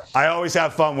do it. I always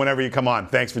have fun whenever you come on.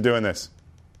 Thanks for doing this.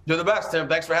 You're the best, Tim.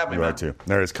 Thanks for having me. You are too.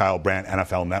 There is Kyle Brandt,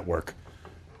 NFL Network.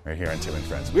 Right here on Tim and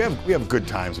Friends. We have good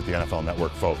times with the NFL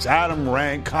Network folks. Adam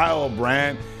Rank, Kyle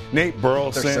Brandt, Nate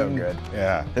Burleson. They're so good.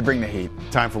 Yeah. They bring the heat.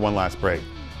 Time for one last break.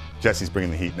 Jesse's bringing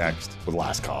the heat next with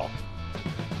Last Call.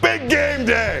 Big game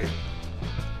day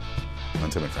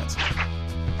on Tim and Friends.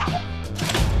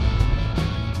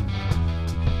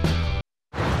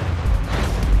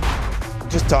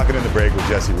 Just talking in the break with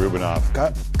Jesse Rubinoff.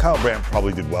 Kyle Brandt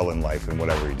probably did well in life in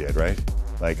whatever he did, right?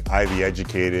 Like Ivy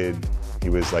educated. He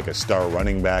was like a star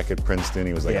running back at Princeton.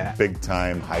 He was like a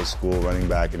big-time high school running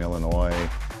back in Illinois.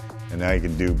 And now he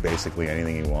can do basically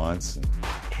anything he wants.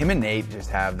 Him and Nate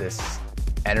just have this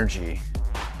energy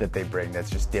that they bring that's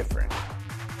just different.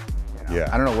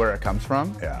 I don't know where it comes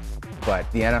from. Yeah.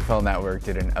 But the NFL Network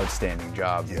did an outstanding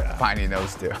job finding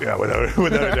those two. Yeah,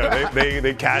 without a doubt.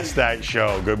 They cast that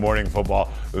show, Good Morning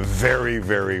Football, very,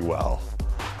 very well.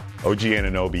 OG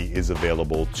Anunoby is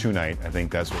available tonight. I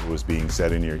think that's what was being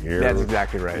said in your ear. That's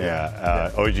exactly right.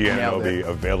 Yeah. OG Anunoby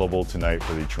available tonight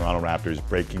for the Toronto Raptors.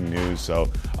 Breaking news. So,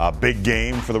 big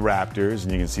game for the Raptors,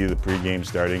 and you can see the pregame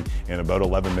starting in about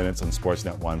 11 minutes on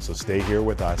Sportsnet 1. So stay here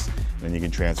with us, and then you can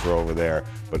transfer over there.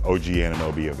 But OG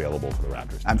Anunoby available for the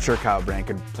Raptors tonight. I'm sure Kyle Brandt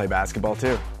could play basketball,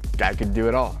 too. Guy could do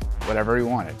it all, whatever he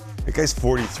wanted. That guy's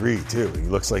 43, too. He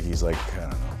looks like he's like, I don't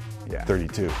know.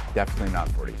 32. Definitely not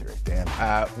 43.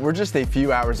 Damn. We're just a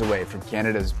few hours away from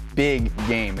Canada's big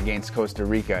game against Costa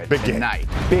Rica tonight.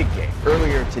 Big game.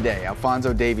 Earlier today,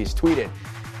 Alphonso Davies tweeted,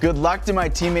 "Good luck to my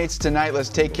teammates tonight. Let's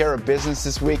take care of business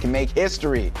this week and make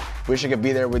history. Wish I could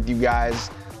be there with you guys.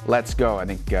 Let's go." I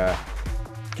think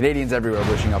Canadians everywhere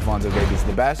wishing Alphonso Davies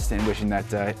the best and wishing that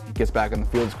he gets back on the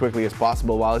field as quickly as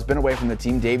possible. While he's been away from the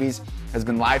team, Davies has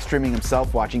been live streaming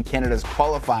himself watching Canada's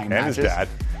qualifying matches.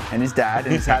 And his dad,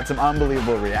 and he's had some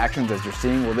unbelievable reactions, as you're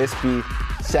seeing. Will this be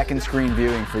second screen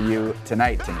viewing for you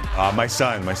tonight, Timmy? My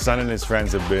son and his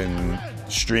friends have been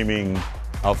streaming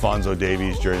Alphonso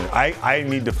Davies during. I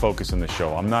need to focus on the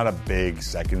show. I'm not a big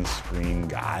second screen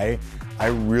guy. I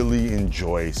really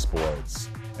enjoy sports,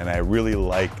 and I really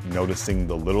like noticing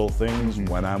the little things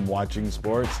when I'm watching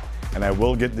sports. And I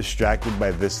will get distracted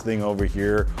by this thing over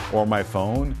here or my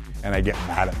phone, and I get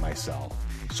mad at myself.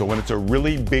 So when it's a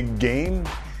really big game,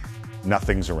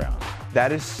 nothing's around.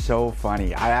 That is so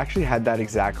funny. I actually had that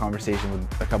exact conversation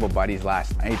with a couple buddies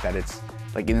last night, that it's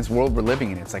like in this world we're living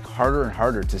in, it's like harder and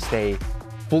harder to stay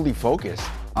fully focused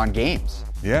on games.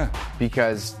 Yeah.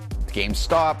 Because games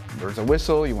stop, there's a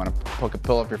whistle, you want to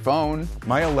pull up your phone.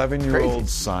 My 11-year-old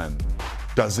son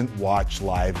doesn't watch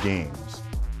live games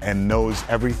and knows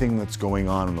everything that's going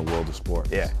on in the world of sports.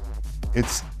 Yeah.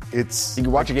 It's you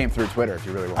can watch a game through Twitter if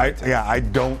you really want to. Yeah, I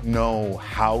don't know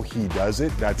how he does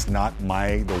it. That's not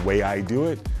the way I do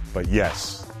it. But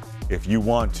yes, if you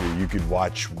want to, you could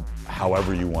watch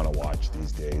however you want to watch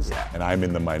these days. Yeah. And I'm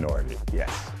in the minority. Yes.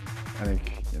 I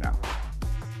think,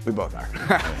 we both are.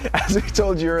 As we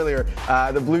told you earlier,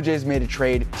 the Blue Jays made a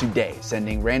trade today,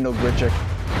 sending Randall Grichuk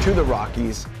to the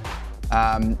Rockies.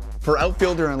 For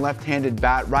outfielder and left-handed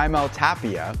bat Raimel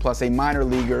Tapia, plus a minor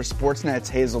leaguer, Sportsnet's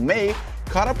Hazel May,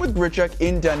 caught up with Grichuk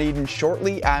in Dunedin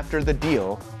shortly after the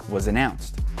deal was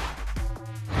announced.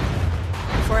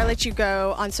 before I let you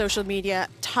go, on social media,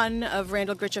 a ton of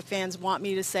Randall Grichuk fans want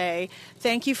me to say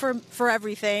thank you for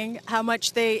everything, how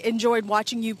much they enjoyed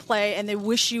watching you play, and they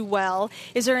wish you well.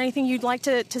 Is there anything you'd like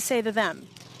to say to them?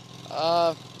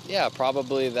 Yeah,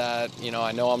 probably that,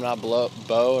 I know I'm not Bo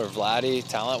or Vladdy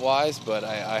talent-wise, but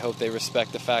I hope they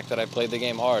respect the fact that I played the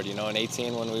game hard. In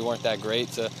 18 when we weren't that great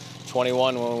to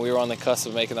 21 when we were on the cusp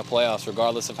of making the playoffs.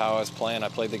 Regardless of how I was playing, I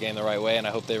played the game the right way, and I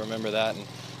hope they remember that. And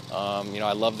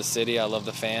I love the city, I love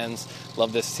the fans,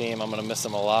 love this team. I'm going to miss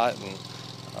them a lot, and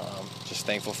just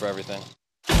thankful for everything.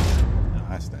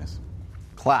 That's nice.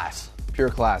 Class. Pure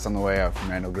class on the way out from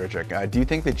Randall Grichuk. Do you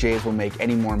think the Jays will make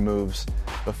any more moves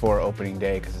before opening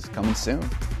day? Because it's coming soon.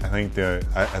 I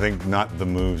think not the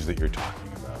moves that you're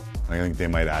talking about. I think they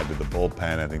might add to the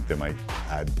bullpen. I think they might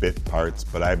add bit parts.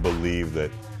 But I believe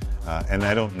that, and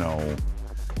I don't know,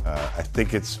 I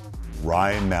think it's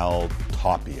Raimel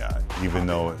Tapia. Even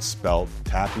though it's spelled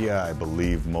Tapia, I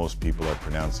believe most people are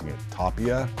pronouncing it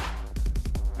Tapia.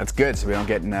 That's good, so we don't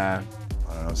get in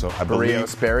so I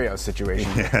believe Barrios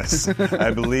situation. Yes, I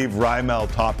believe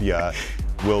Raimel Tapia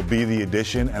will be the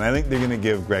addition, and I think they're going to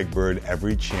give Greg Bird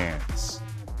every chance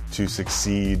to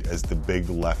succeed as the big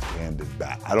left-handed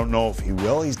bat. I don't know if he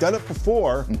will. He's done it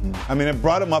before. I mean, I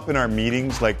brought him up in our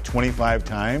meetings like 25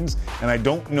 times, and I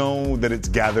don't know that it's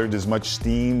gathered as much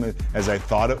steam as I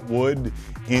thought it would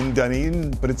in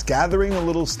Dunedin, but it's gathering a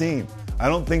little steam. I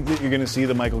don't think that you're going to see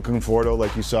the Michael Conforto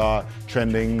like you saw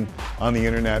trending on the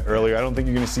internet earlier. I don't think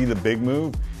you're going to see the big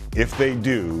move. If they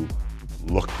do,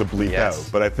 look the bleep out.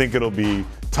 But I think it'll be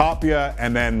Tapia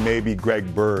and then maybe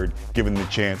Greg Bird given the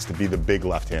chance to be the big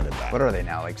left-handed bat. What are they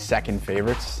now, like second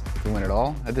favorites to win it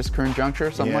all at this current juncture?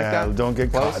 Something like that? Yeah, don't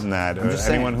get caught in that.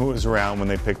 Anyone who was around when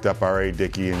they picked up R.A.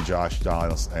 Dickey and Josh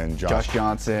Johnson.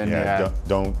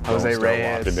 Don't Jose start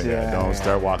Reyes. Don't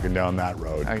start walking down that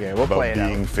road. Okay, we'll play it out.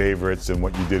 Being favorites and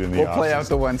what you did in the offseason. We'll play out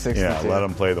the 162. Yeah, let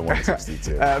them play the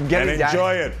 162. And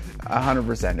enjoy it.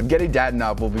 100%. Evgeny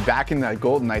Dadonov will be back in the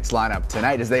Golden Knights lineup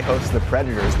tonight as they host the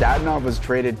Predators. Dadonov was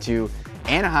traded to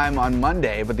Anaheim on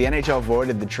Monday, but the NHL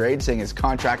voided the trade, saying his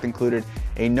contract included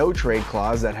a no-trade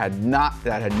clause that had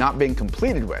not been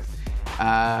completed with.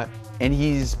 And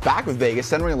he's back with Vegas,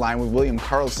 centering a line with William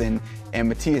Karlsson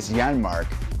and Mattias Janmark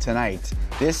tonight.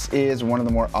 This is one of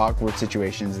the more awkward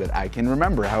situations that I can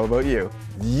remember. How about you?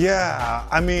 Yeah,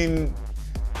 I mean,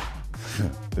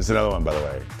 there's another one, by the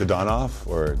way. Dadonov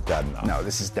or Dadonov? No,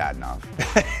 this is Dadonov.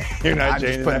 You're not I'm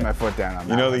just putting my foot down on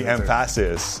that. You know, the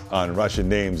emphasis on Russian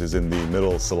names is in the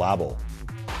middle syllable.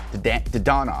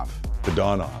 Dadonov.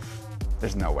 Dadonov.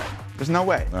 There's no way. There's no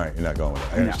way. All right, you're not going with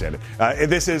it. I understand it.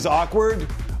 This is awkward.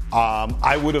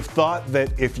 I would have thought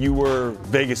that if you were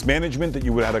Vegas management, that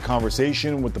you would have had a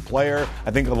conversation with the player.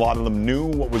 I think a lot of them knew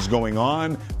what was going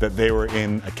on, that they were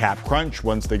in a cap crunch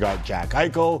once they got Jack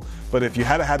Eichel. But if you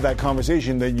had had that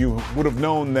conversation, then you would have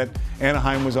known that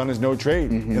Anaheim was on his no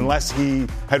trade, unless he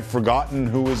had forgotten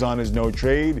who was on his no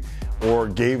trade or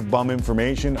gave bum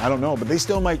information. I don't know, but they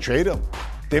still might trade him.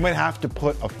 They might have to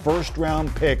put a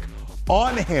first-round pick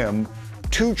on him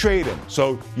to trade him.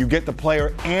 So you get the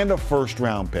player and a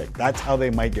first-round pick. That's how they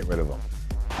might get rid of him.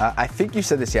 I think you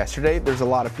said this yesterday. There's a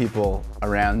lot of people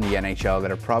around the NHL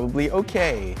that are probably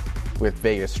okay with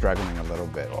Vegas struggling a little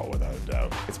bit. Oh, without a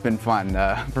doubt. It's been fun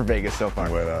for Vegas so far.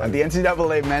 The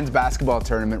NCAA men's basketball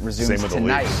tournament resumes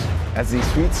tonight as the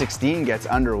Sweet 16 gets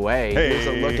underway. Here's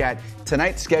a look at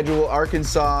tonight's schedule.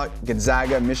 Arkansas,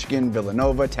 Gonzaga, Michigan,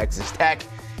 Villanova, Texas Tech,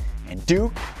 and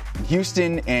Duke, and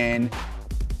Houston, and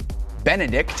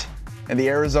Benedict, and the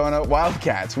Arizona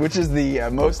Wildcats. Which is the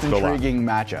most intriguing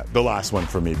matchup? The last one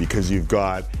for me, because you've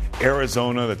got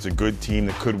Arizona, that's a good team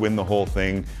that could win the whole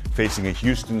thing, facing a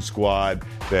Houston squad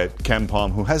that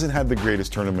KenPom, who hasn't had the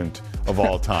greatest tournament of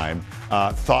all time,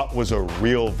 thought was a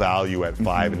real value at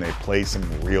 5, and they play some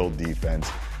real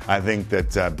defense. I think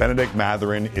that Benedict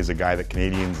Mathurin is a guy that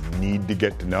Canadians need to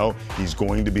get to know. He's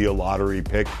going to be a lottery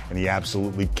pick, and he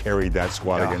absolutely carried that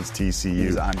squad against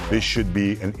TCU. This should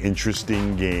be an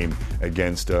interesting game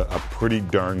against a pretty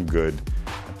darn good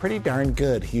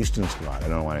Houston squad. I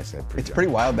don't know why I said pretty. It's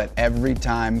pretty wild that every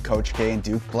time Coach K and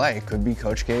Duke play could be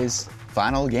Coach K's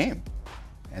final game.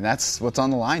 And that's what's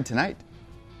on the line tonight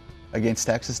against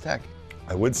Texas Tech.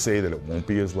 I would say that it won't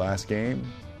be his last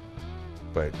game,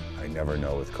 but I never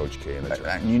know with Coach K and the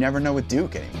tournament. You never know with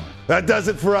Duke anymore. That does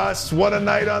it for us. What a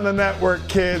night on the network,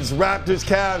 kids. Raptors,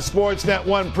 Cavs, Sportsnet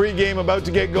 1 pregame about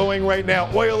to get going right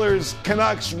now. Oilers,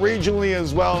 Canucks regionally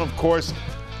as well. And, of course,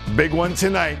 big one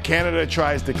tonight. Canada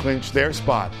tries to clinch their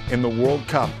spot in the World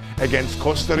Cup against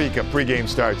Costa Rica. Pregame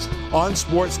starts on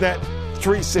Sportsnet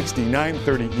 360,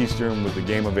 9:30 Eastern, with the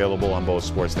game available on both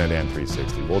Sportsnet and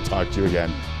 360. We'll talk to you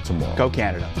again tomorrow. Go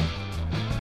Canada.